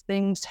these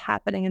things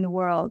happening in the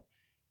world.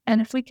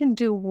 And if we can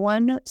do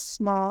one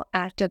small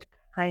act of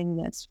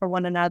kindness for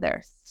one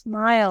another,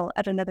 smile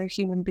at another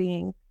human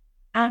being,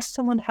 ask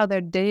someone how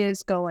their day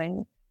is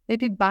going,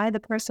 maybe buy the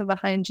person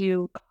behind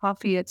you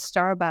coffee at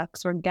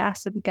Starbucks or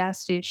gas at the gas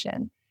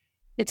station.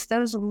 It's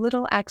those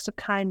little acts of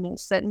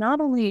kindness that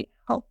not only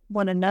help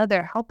one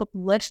another, help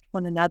uplift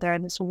one another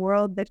in this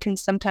world that can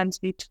sometimes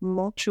be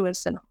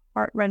tumultuous and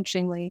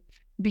heart-wrenchingly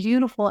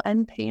beautiful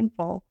and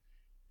painful,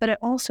 but it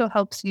also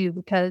helps you,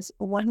 because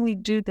when we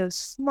do those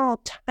small,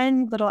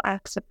 tiny little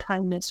acts of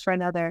kindness for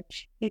another,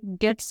 it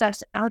gets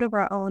us out of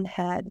our own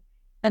head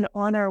and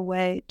on our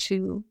way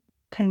to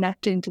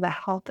connecting to the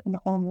health and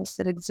wholeness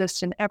that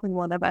exists in every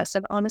one of us.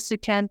 And honestly,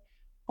 Ken,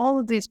 all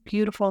of these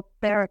beautiful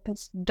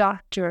therapists,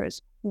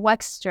 doctors,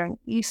 Western,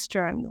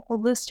 Eastern,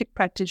 holistic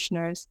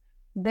practitioners,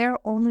 their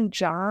only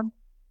job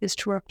is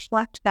to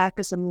reflect back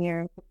as a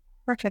mirror the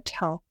perfect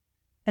health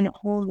and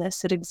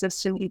wholeness that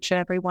exists in each and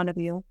every one of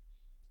you.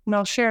 And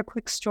I'll share a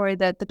quick story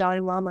that the Dalai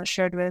Lama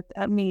shared with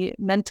me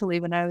mentally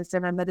when I was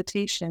in a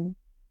meditation.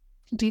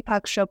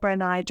 Deepak Chopra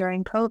and I,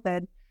 during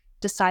COVID,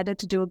 decided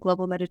to do a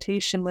global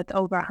meditation with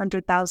over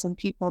 100,000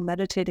 people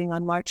meditating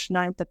on March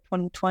 9th of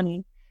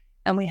 2020.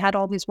 And we had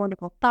all these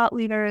wonderful thought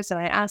leaders, and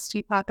I asked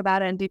Deepak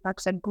about it, and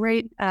Deepak said,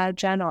 great,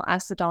 Jen, I'll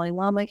ask the Dalai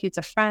Lama, he's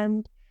a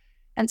friend.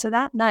 And so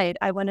that night,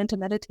 I went into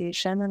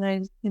meditation, and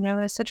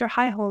I said, your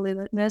high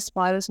holiness,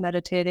 while I was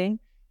meditating.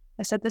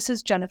 I said, this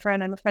is Jennifer,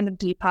 and I'm a friend of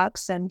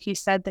Deepak's, and he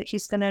said that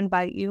he's going to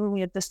invite you, and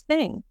we had this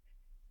thing.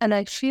 And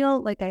I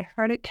feel like I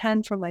heard it,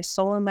 Ken, from my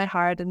soul and my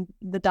heart, and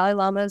the Dalai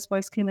Lama's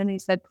voice came in, and he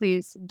said,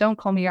 please, don't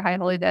call me your high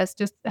holiness,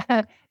 just,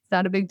 it's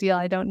not a big deal,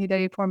 I don't need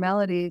any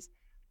formalities.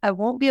 I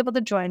won't be able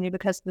to join you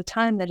because of the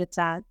time that it's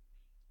at.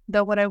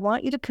 Though what I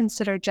want you to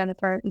consider,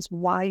 Jennifer, is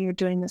why you're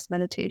doing this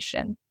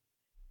meditation.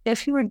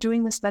 If you are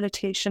doing this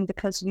meditation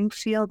because you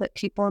feel that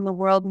people in the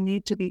world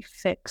need to be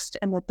fixed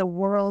and that the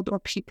world or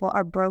people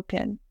are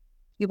broken,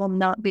 you will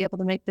not be able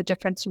to make the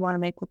difference you want to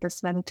make with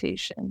this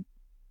meditation.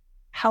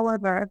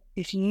 However,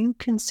 if you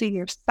can see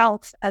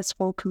yourself as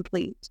whole,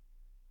 complete,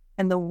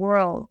 and the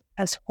world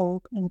as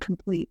whole and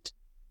complete,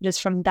 it is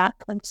from that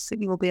place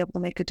that you will be able to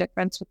make a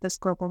difference with this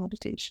global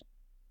meditation.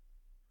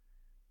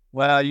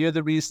 Well, you're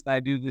the reason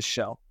I do this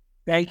show.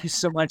 Thank you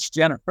so much,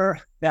 Jennifer.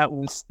 That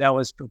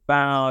was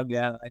profound.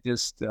 Yeah, I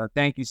just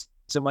thank you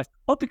so much.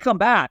 Hope you come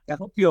back. I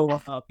hope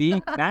you'll be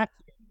back.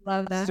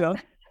 Love that. So,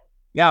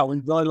 yeah,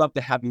 we'd really love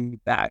to have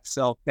you back.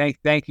 So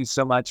thank you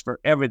so much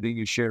for everything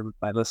you shared with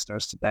my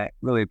listeners today.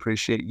 Really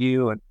appreciate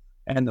you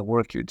and the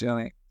work you're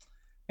doing.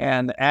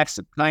 And acts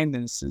of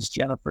kindness, as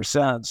Jennifer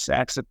says,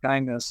 acts of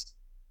kindness,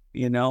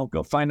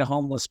 go find a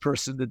homeless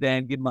person today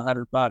and give them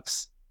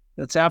 $100.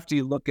 That's after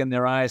you look in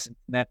their eyes and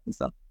connect with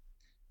them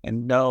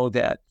and know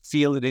that,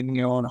 feel it in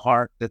your own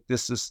heart that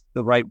this is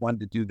the right one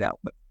to do that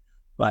with.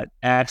 But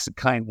acts of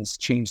kindness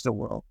change the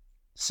world.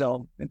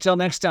 So until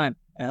next time,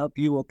 I hope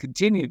you will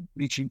continue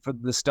reaching for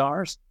the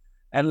stars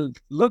and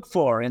look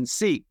for and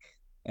seek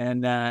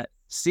and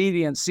see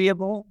the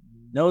unseeable,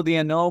 know the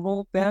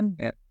unknowable, then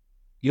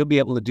you'll be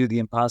able to do the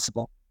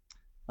impossible.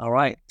 All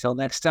right. Till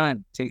next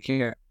time, take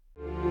care.